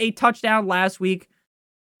 from a touchdown last week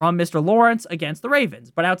from Mr. Lawrence against the Ravens.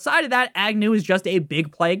 But outside of that, Agnew is just a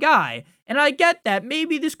big play guy. And I get that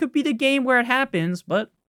maybe this could be the game where it happens,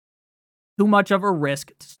 but too much of a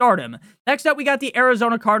risk to start him. Next up, we got the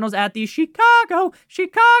Arizona Cardinals at the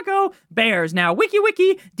Chicago Bears. Now, wiki,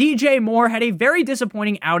 DJ Moore had a very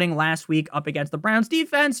disappointing outing last week up against the Browns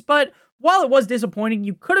defense, but while it was disappointing,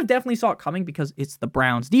 you could have definitely saw it coming because it's the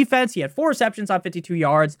Browns defense. He had 4 receptions on 52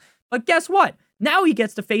 yards, but guess what? Now he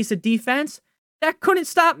gets to face a defense that couldn't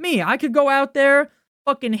stop me. I could go out there,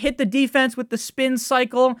 fucking hit the defense with the spin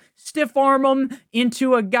cycle, stiff arm them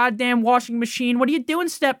into a goddamn washing machine. What are you doing,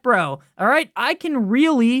 step bro? All right, I can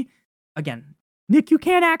really, again, Nick, you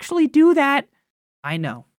can't actually do that. I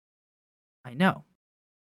know,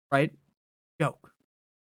 right? Joke,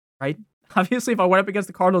 right? Obviously, if I went up against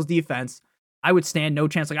the Cardinals defense, I would stand no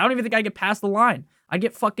chance. Like, I don't even think I get past the line. I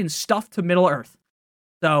get fucking stuffed to Middle Earth.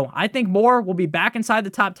 So I think Moore will be back inside the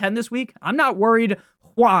top 10 this week. I'm not worried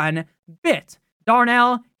one bit.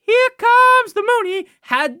 Darnell, here comes the Mooney,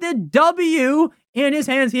 had the W in his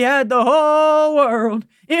hands. He had the whole world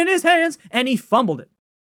in his hands, and he fumbled it.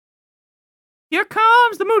 Here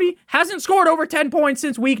comes the Mooney, hasn't scored over 10 points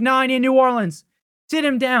since week 9 in New Orleans. Sit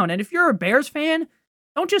him down. And if you're a Bears fan,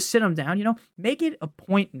 don't just sit him down, make it a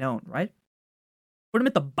point known, right? Put him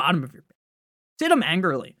at the bottom of your bench. Sit him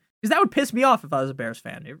angrily. Because that would piss me off if I was a Bears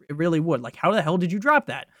fan. It really would. Like, how the hell did you drop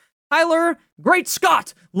that? Tyler, Great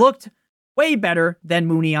Scott, looked way better than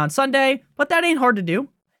Mooney on Sunday, but that ain't hard to do.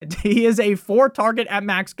 He is a 4-target at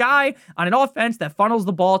max guy on an offense that funnels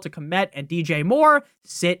the ball to Kmet and DJ Moore.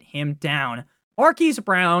 Sit him down. Marquise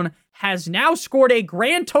Brown has now scored a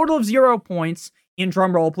grand total of 0 points in,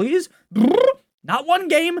 drumroll please, not one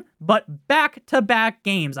game, but back-to-back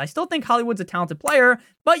games. I still think Hollywood's a talented player,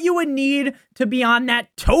 but you would need to be on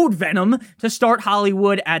that toad venom to start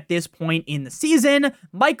Hollywood at this point in the season.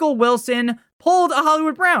 Michael Wilson pulled a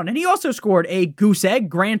Hollywood Brown, and he also scored a goose egg,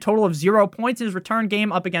 grand total of 0 points in his return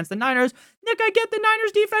game up against the Niners. Nick, I get the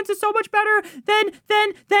Niners defense is so much better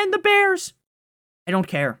than the Bears. I don't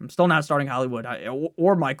care. I'm still not starting Hollywood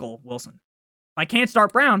or Michael Wilson. If I can't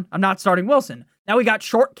start Brown, I'm not starting Wilson. Now we got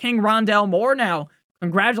Short King Rondell Moore now.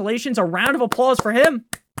 Congratulations, a round of applause for him.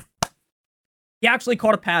 He actually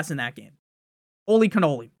caught a pass in that game. Holy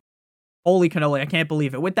cannoli. I can't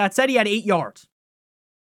believe it. With that said, he had 8 yards.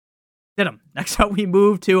 Did him. Next up, we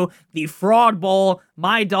move to the Fraud Bowl.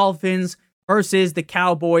 My Dolphins versus the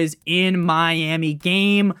Cowboys in Miami.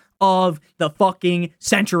 Game of the fucking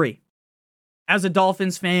century. As a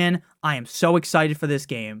Dolphins fan, I am so excited for this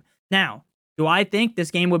game. Now, do I think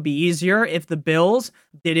this game would be easier if the Bills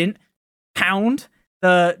didn't pound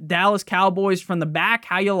the Dallas Cowboys from the back?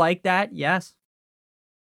 How you like that? Yes.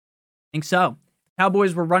 I think so.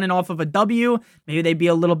 Cowboys were running off of a W. Maybe they'd be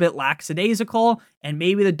a little bit lackadaisical, and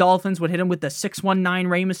maybe the Dolphins would hit them with the 619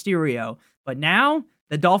 Rey Mysterio. But now,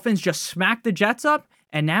 the Dolphins just smacked the Jets up,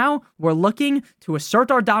 and now we're looking to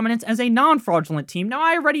assert our dominance as a non-fraudulent team. Now,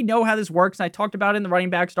 I already know how this works, and I talked about it in the running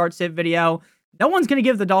back start sit video. No one's going to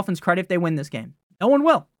give the Dolphins credit if they win this game. No one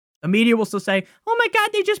will. The media will still say, oh my God,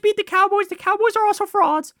 they just beat the Cowboys. The Cowboys are also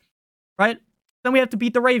frauds, right? Then we have to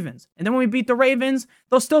beat the Ravens. And then when we beat the Ravens,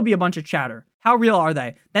 there'll still be a bunch of chatter. How real are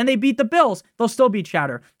they? Then they beat the Bills. They'll still be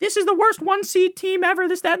chatter. This is the worst 1-seed team ever,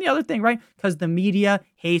 this, that, and the other thing, right? Because the media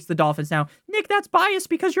hates the Dolphins. Now, Nick, that's biased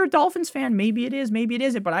because you're a Dolphins fan. Maybe it is, maybe it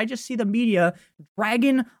isn't. But I just see the media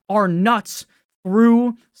dragging our nuts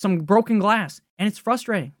through some broken glass. And it's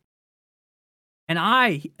frustrating. And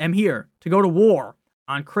I am here to go to war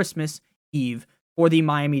on Christmas Eve for the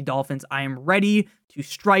Miami Dolphins. I am ready to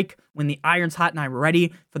strike when the iron's hot, and I'm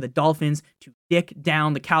ready for the Dolphins to dick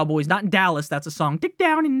down the Cowboys. Not in Dallas, that's a song. Dick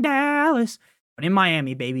down in Dallas. But in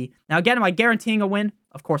Miami, baby. Now, again, am I guaranteeing a win?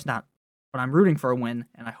 Of course not. But I'm rooting for a win,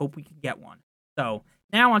 and I hope we can get one. So,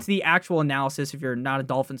 now onto the actual analysis. If you're not a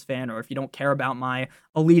Dolphins fan, or if you don't care about my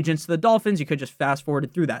allegiance to the Dolphins, you could just fast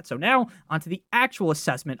forward through that. So now, onto the actual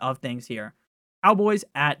assessment of things here. Cowboys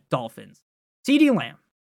at Dolphins. CeeDee Lamb.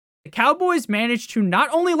 The Cowboys managed to not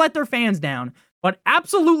only let their fans down, but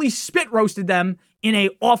absolutely spit roasted them in an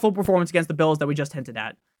awful performance against the Bills that we just hinted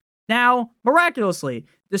at. Now, miraculously,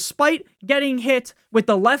 despite getting hit with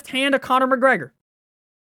the left hand of Conor McGregor,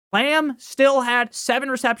 Lamb still had 7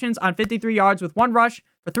 receptions on 53 yards with 1 rush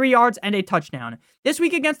for 3 yards and a touchdown. This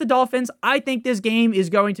week against the Dolphins, I think this game is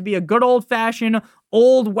going to be a good old-fashioned,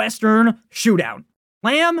 old Western shootout.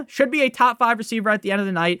 Lamb should be a top 5 receiver at the end of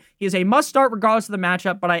the night. He is a must-start regardless of the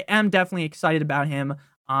matchup, but I am definitely excited about him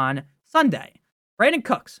on Sunday. Brandin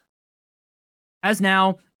Cooks has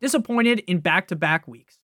now disappointed in back-to-back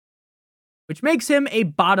weeks, which makes him a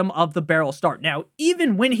bottom-of-the-barrel start. Now,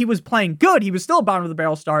 even when he was playing good, he was still a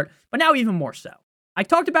bottom-of-the-barrel start, but now even more so. I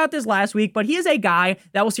talked about this last week, but he is a guy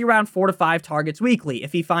that will see around 4 to 5 targets weekly.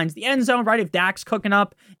 If he finds the end zone, right, if Dak's cooking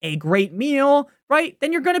up a great meal, right,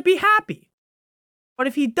 then you're going to be happy. But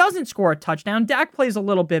if he doesn't score a touchdown, Dak plays a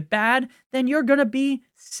little bit bad, then you're going to be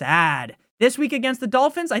sad. This week against the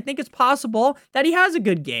Dolphins, I think it's possible that he has a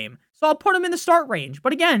good game. So I'll put him in the start range.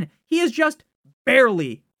 But again, he is just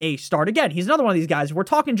barely a start. Again, he's another one of these guys. We're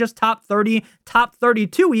talking just top 30, top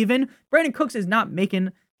 32 even. Brandin Cooks is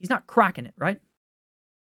he's not cracking it, right?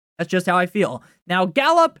 That's just how I feel. Now,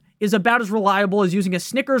 Gallup is about as reliable as using a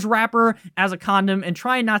Snickers wrapper as a condom and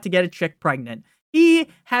trying not to get a chick pregnant. He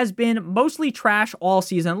has been mostly trash all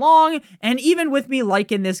season long, and even with me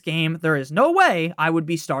liking this game, there is no way I would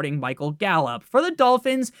be starting Michael Gallup. For the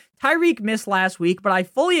Dolphins, Tyreek missed last week, but I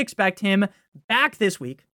fully expect him back this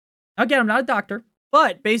week. Again, I'm not a doctor,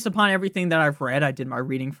 but based upon everything that I've read, I did my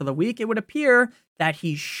reading for the week, it would appear that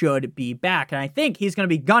he should be back, and I think he's going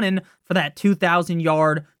to be gunning for that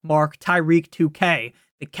 2,000-yard mark, Tyreek 2K.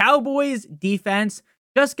 The Cowboys' defense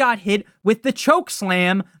just got hit with the choke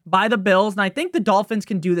slam by the Bills, and I think the Dolphins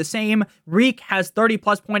can do the same. Reek has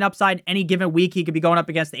 30-plus point upside any given week. He could be going up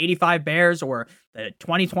against the 85 Bears or the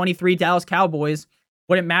 2023 Dallas Cowboys.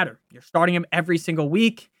 Wouldn't matter. You're starting him every single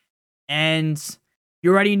week, and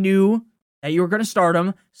you already knew that you were going to start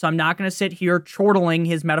him, so I'm not going to sit here chortling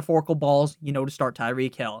his metaphorical balls, to start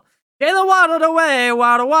Tyreek Hill. Jalen waddled away,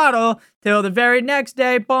 waddle, till the very next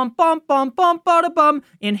day, bum, bada bum.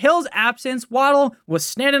 In Hill's absence, Waddle was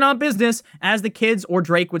standing on business, as the kids or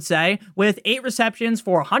Drake would say, with 8 receptions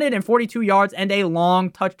for 142 yards and a long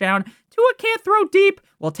touchdown. Tua can't throw deep.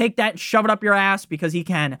 Well, take that and shove it up your ass, because he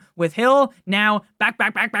can. With Hill now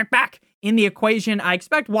back in the equation, I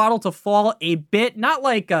expect Waddle to fall a bit, not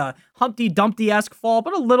like a Humpty Dumpty-esque fall,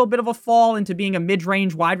 but a little bit of a fall into being a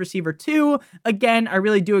mid-range wide receiver 2. Again, I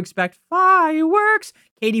really do expect fireworks,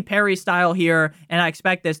 Katy Perry style here, and I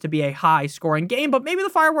expect this to be a high-scoring game, but maybe the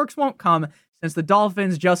fireworks won't come since the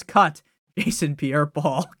Dolphins just cut Jason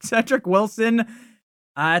Pierre-Paul. Cedric Wilson,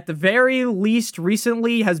 at the very least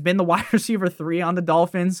recently, has been the wide receiver 3 on the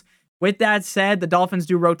Dolphins. With that said, the Dolphins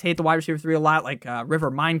do rotate the wide receiver 3 a lot, like River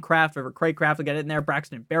Craycraft will get in there,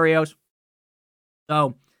 Braxton Berrios.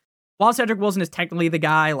 So, while Cedric Wilson is technically the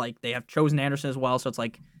guy, they have chosen Anderson as well, so it's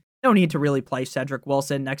no need to really play Cedric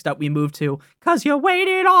Wilson. Next up, we move to, 'cause you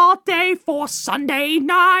waited all day for Sunday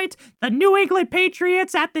night, the New England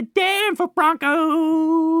Patriots at the Denver Broncos.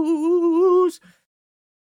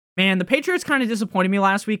 Man, the Patriots kind of disappointed me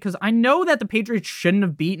last week, because I know that the Patriots shouldn't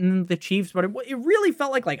have beaten the Chiefs, but it really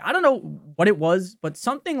felt like I don't know what it was, but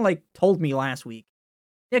something told me last week,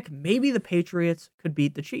 Nick, maybe the Patriots could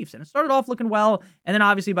beat the Chiefs. And it started off looking well, and then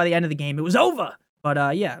obviously by the end of the game, it was over.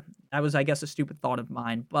 But yeah, that was, I guess, a stupid thought of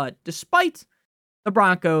mine. But despite the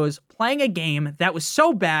Broncos playing a game that was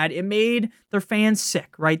so bad, it made their fans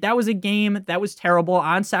sick, right? That was a game that was terrible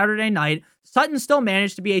on Saturday night. Sutton still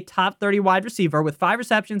managed to be a top 30 wide receiver with 5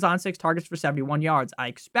 receptions on 6 targets for 71 yards. I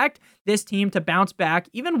expect this team to bounce back,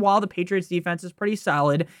 even while the Patriots defense is pretty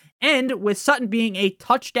solid. And with Sutton being a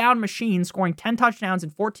touchdown machine, scoring 10 touchdowns in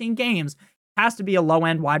 14 games, has to be a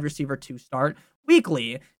low-end wide receiver to start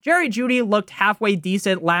weekly. Jerry Jeudy looked halfway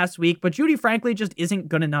decent last week, but Jeudy frankly just isn't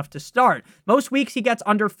good enough to start. Most weeks he gets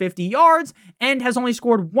under 50 yards and has only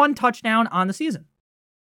scored 1 touchdown on the season.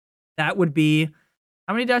 That would be,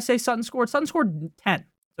 how many did I say Sutton scored? Sutton scored 10.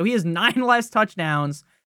 So he has 9 less touchdowns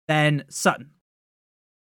than Sutton.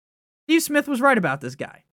 Steve Smith was right about this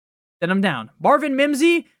guy. Set him down. Marvin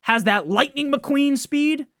Mimsy has that Lightning McQueen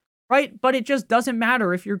speed, right? But it just doesn't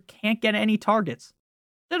matter if you can't get any targets.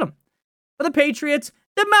 Sit him. For the Patriots,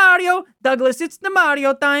 Demario Douglas, it's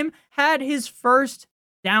Demario time, had his first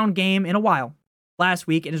down game in a while last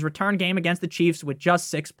week in his return game against the Chiefs with just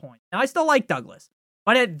 6 points. Now, I still like Douglas,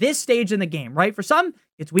 but at this stage in the game, right? For some,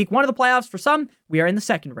 it's week 1 of the playoffs. For some, we are in the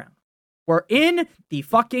second round. We're in the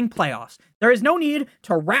fucking playoffs. There is no need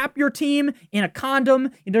to wrap your team in a condom.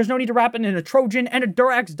 There's no need to wrap it in a Trojan and a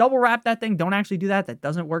Durex. Double wrap that thing. Don't actually do that. That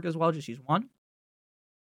doesn't work as well. Just use one.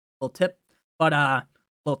 Little tip.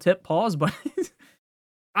 Pause, but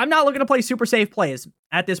I'm not looking to play super safe plays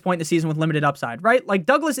at this point in the season with limited upside, right?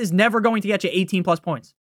 Douglas is never going to get you 18 plus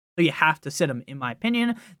points. So you have to sit him, in my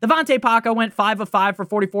opinion. Devontae Parker went 5 of 5 for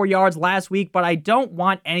 44 yards last week, but I don't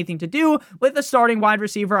want anything to do with the starting wide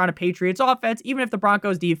receiver on a Patriots offense, even if the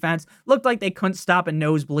Broncos defense looked like they couldn't stop a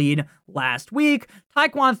nosebleed last week.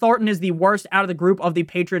 Tyquan Thornton is the worst out of the group of the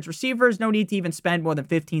Patriots receivers. No need to even spend more than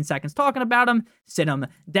 15 seconds talking about him. Sit him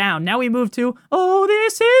down. Now we move to, oh,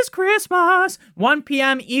 this is Christmas. 1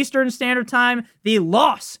 p.m. Eastern Standard Time. The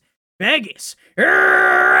Las Vegas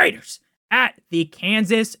Raiders at the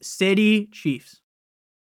Kansas City Chiefs.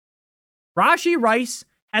 Rashee Rice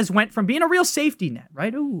has went from being a real safety net,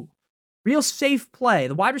 right? Ooh, real safe play.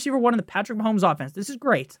 The wide receiver 1 in the Patrick Mahomes offense. This is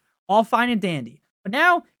great. All fine and dandy. But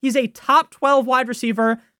now he's a top 12 wide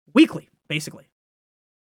receiver weekly, basically.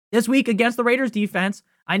 This week against the Raiders defense,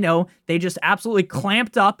 I know they just absolutely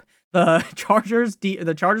clamped up the Chargers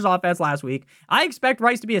offense last week. I expect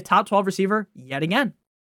Rice to be a top 12 receiver yet again.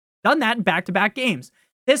 Done that in back-to-back games.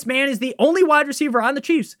 This man is the only wide receiver on the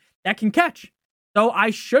Chiefs that can catch. So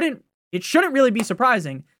it shouldn't really be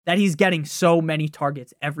surprising that he's getting so many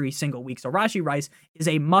targets every single week. So Rashee Rice is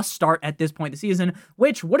a must start at this point in the season,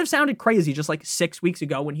 which would have sounded crazy just like 6 weeks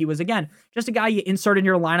ago when he was, again, just a guy you insert in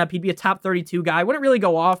your lineup. He'd be a top 32 guy. Wouldn't really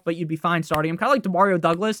go off, but you'd be fine starting him. Kind of like Demario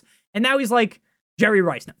Douglas. And now he's like Jerry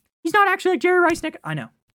Rice. No, he's not actually like Jerry Rice, Nick. I know.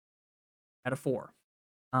 At a 4.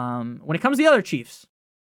 When it comes to the other Chiefs,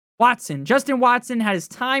 Justin Watson had his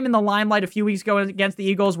time in the limelight a few weeks ago against the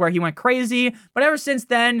Eagles where he went crazy. But ever since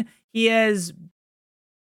then, he has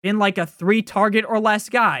been like a 3 target or less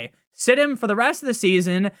guy. Sit him for the rest of the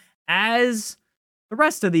season as the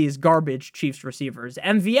rest of these garbage Chiefs receivers.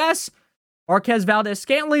 MVS, Marquez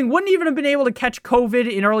Valdes-Scantling, wouldn't even have been able to catch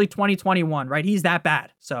COVID in early 2021, right? He's that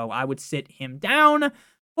bad. So I would sit him down.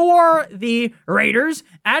 For the Raiders,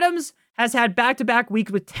 Adams has had back-to-back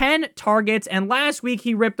weeks with 10 targets, and last week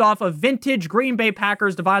he ripped off a vintage Green Bay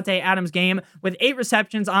Packers Davante Adams game with 8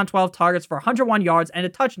 receptions on 12 targets for 101 yards and a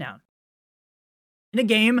touchdown. In a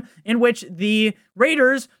game in which the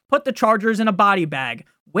Raiders put the Chargers in a body bag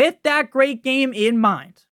with that great game in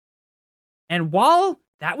mind. And while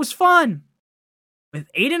that was fun, with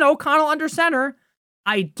Aiden O'Connell under center,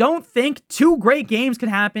 I don't think 2 great games can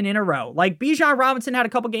happen in a row. Like Bijan Robinson had a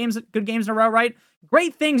couple good games in a row, right?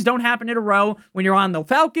 Great things don't happen in a row when you're on the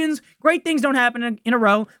Falcons. Great things don't happen in a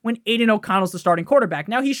row when Aiden O'Connell's the starting quarterback.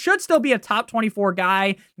 Now, he should still be a top 24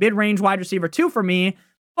 guy, mid-range wide receiver 2 for me,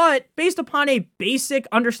 but based upon a basic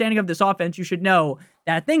understanding of this offense, you should know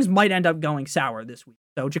that things might end up going sour this week.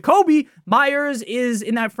 So Jakobi Meyers is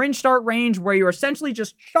in that fringe start range where you're essentially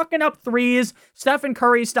just chucking up threes, Stephen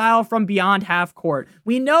Curry style from beyond half court.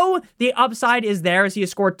 We know the upside is there as he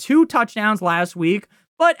has scored 2 touchdowns last week,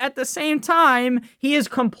 but at the same time, he is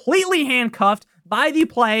completely handcuffed by the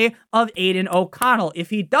play of Aiden O'Connell. If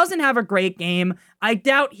he doesn't have a great game, I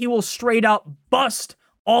doubt he will straight up bust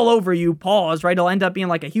all over you, pause, right? It'll end up being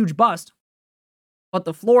like a huge bust. But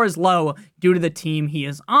the floor is low due to the team he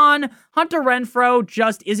is on. Hunter Renfrow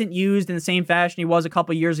just isn't used in the same fashion he was a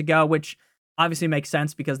couple years ago, which obviously makes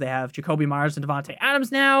sense because they have Jakobi Meyers and Davante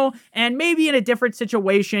Adams now, and maybe in a different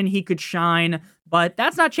situation he could shine, but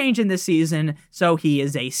that's not changing this season, so he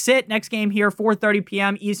is a sit. Next game here, 4:30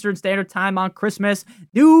 p.m. Eastern Standard Time on Christmas.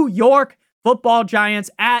 New York Football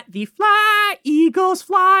Giants at the Fly Eagles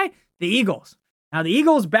Fly. The Eagles. Now, the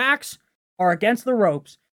Eagles' backs are against the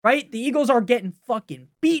ropes, right? The Eagles are getting fucking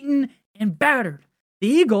beaten and battered. The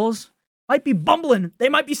Eagles might be bumbling. They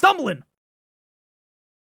might be stumbling.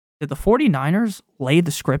 Did the 49ers lay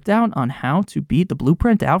the script out on how to beat the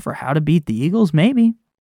blueprint out for how to beat the Eagles? Maybe.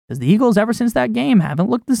 Because the Eagles, ever since that game, haven't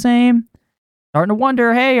looked the same. Starting to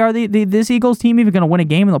wonder, hey, are this Eagles team even going to win a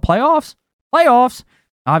game in the playoffs? Playoffs.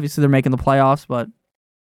 Obviously, they're making the playoffs, but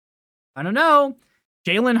I don't know.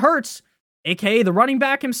 Jalen Hurts, a.k.a. the running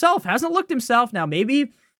back himself, hasn't looked himself. Now,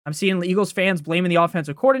 maybe I'm seeing the Eagles fans blaming the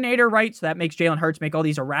offensive coordinator, right? So that makes Jalen Hurts make all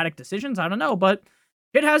these erratic decisions. I don't know, but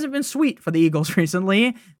it hasn't been sweet for the Eagles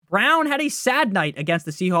recently. Brown had a sad night against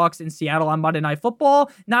the Seahawks in Seattle on Monday Night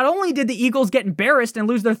Football. Not only did the Eagles get embarrassed and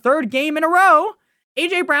lose their 3rd game in a row,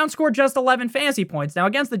 A.J. Brown scored just 11 fantasy points. Now,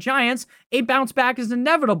 against the Giants, a bounce back is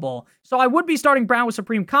inevitable. So I would be starting Brown with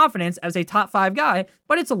supreme confidence as a top 5 guy,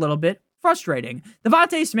 but it's a little bit frustrating.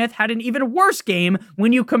 Devontae Smith had an even worse game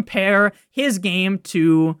when you compare his game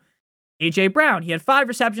to A.J. Brown. He had 5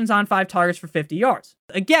 receptions on 5 targets for 50 yards.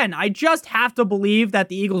 Again, I just have to believe that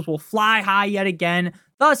the Eagles will fly high yet again.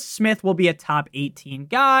 Thus, Smith will be a top 18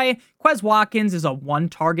 guy. Quez Watkins is a 1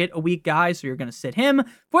 target a week guy, so you're going to sit him.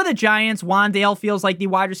 For the Giants, Wandale feels like the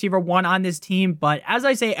wide receiver 1 on this team, but as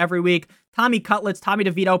I say every week, Tommy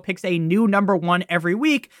DeVito picks a new number 1 every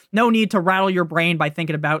week. No need to rattle your brain by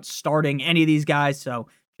thinking about starting any of these guys, so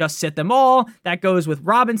just sit them all. That goes with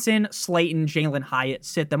Robinson, Slayton, Jalen Hyatt.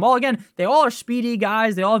 Sit them all. Again, they all are speedy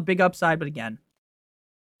guys. They all have big upside, but again,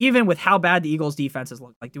 even with how bad the Eagles' defenses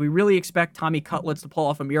look, like, do we really expect Tommy Cutlets to pull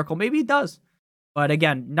off a miracle? Maybe he does. But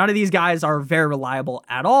again, none of these guys are very reliable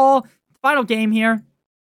at all. Final game here.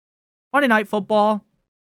 Monday Night Football.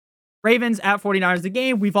 Ravens at 49ers. The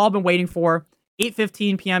game we've all been waiting for.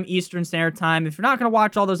 8:15 p.m. Eastern Standard Time. If you're not going to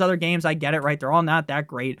watch all those other games, I get it, right? They're all not that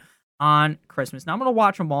great on Christmas. Now, I'm going to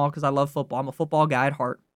watch them all because I love football. I'm a football guy at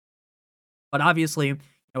heart. But obviously, you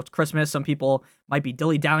know, it's Christmas. Some people might be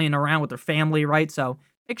dilly-dallying around with their family, right? So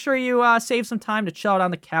make sure you save some time to chill out on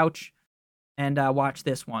the couch and watch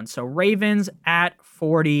this one. So Ravens at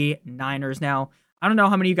 49ers. Now, I don't know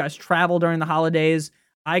how many of you guys travel during the holidays.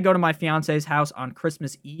 I go to my fiance's house on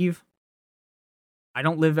Christmas Eve. I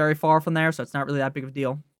don't live very far from there, so it's not really that big of a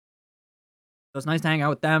deal. So it's nice to hang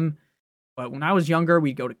out with them. But when I was younger,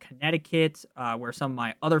 we'd go to Connecticut, where some of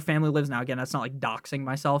my other family lives. Now, again, that's not like doxing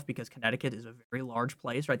myself because Connecticut is a very large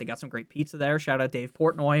place, right? They got some great pizza there. Shout out Dave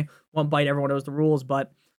Portnoy. One bite, everyone knows the rules.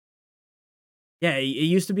 But yeah, it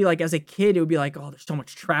used to be like as a kid, it would be like, oh, there's so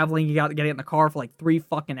much traveling. You got to get in the car for like 3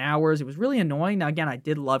 fucking hours. It was really annoying. Now, again, I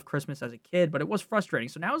did love Christmas as a kid, but it was frustrating.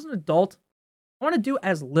 So now as an adult, I want to do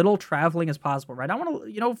as little traveling as possible, right? I want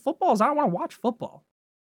to, footballs. I don't want to watch football.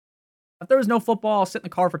 If there was no football, I'll sit in the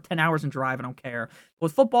car for 10 hours and drive. I don't care. But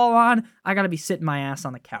with football on, I got to be sitting my ass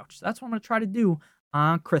on the couch. So that's what I'm going to try to do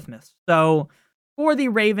on Christmas. So for the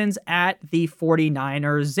Ravens at the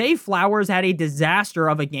 49ers, Zay Flowers had a disaster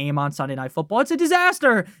of a game on Sunday Night Football. It's a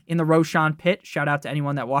disaster in the Roshan pit. Shout out to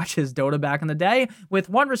anyone that watches Dota back in the day. With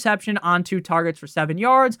 1 reception on 2 targets for 7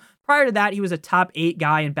 yards. Prior to that, he was a top 8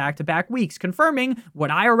 guy in back-to-back weeks, confirming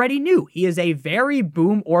what I already knew. He is a very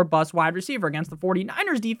boom or bust wide receiver against the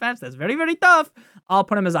 49ers defense. That's very, very tough. I'll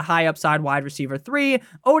put him as a high upside wide receiver 3.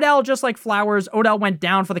 Odell, just like Flowers, Odell went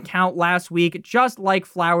down for the count last week, just like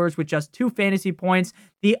Flowers with just 2 fantasy points.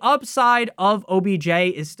 The upside of OBJ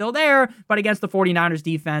is still there, but against the 49ers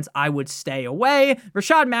defense, I would stay away.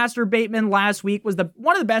 Rashad Master Bateman last week was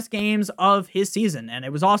one of the best games of his season, and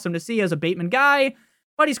it was awesome to see as a Bateman guy.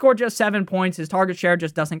 But he scored just 7 points. His target share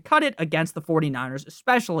just doesn't cut it against the 49ers,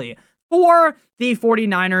 especially. For the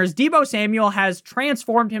 49ers, Deebo Samuel has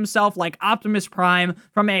transformed himself like Optimus Prime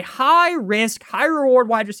from a high-risk, high-reward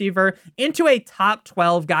wide receiver into a top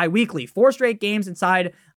 12 guy weekly. 4 straight games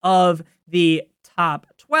inside of the top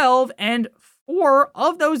 12, and 4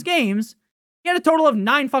 of those games, he had a total of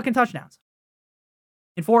 9 fucking touchdowns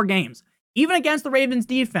in 4 games. Even against the Ravens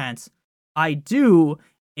defense, I do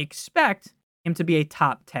expect him to be a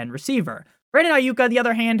top 10 receiver. Brandon Ayuk, on the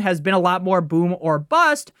other hand, has been a lot more boom or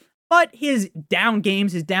bust, but his down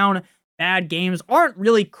games, his down bad games aren't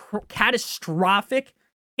really catastrophic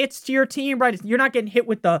hits to your team, right? You're not getting hit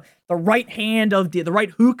with the right hand of the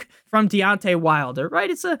right hook from Deontay Wilder,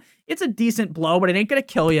 right? It's a decent blow, but it ain't gonna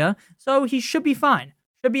kill you, so he should be fine.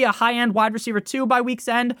 Should be a high-end wide receiver 2 by week's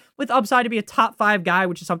end, with upside to be a top 5 guy,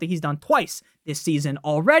 which is something he's done twice this season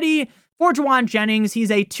already. For Juwan Jennings,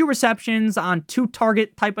 he's a 2 receptions on 2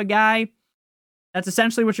 target type of guy. That's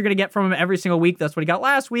essentially what you're going to get from him every single week. That's what he got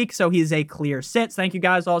last week, so he's a clear sit. Thank you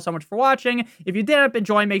guys all so much for watching. If you did end up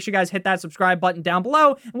enjoying, make sure you guys hit that subscribe button down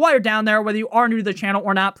below. And while you're down there, whether you are new to the channel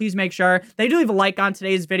or not, please make sure that you do leave a like on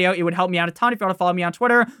today's video. It would help me out a ton. If you want to follow me on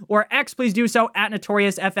Twitter or X, please do so at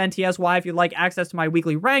NotoriousFNTSY if you'd like access to my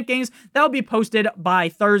weekly rankings. That will be posted by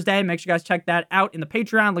Thursday. Make sure you guys check that out in the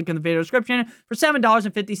Patreon. Link in the video description. For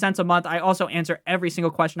 $7.50 a month, I also answer every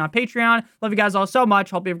single question on Patreon. Love you guys all so much.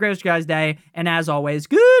 Hope you have a great rest of your guys' day. And as always,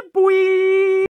 good boy.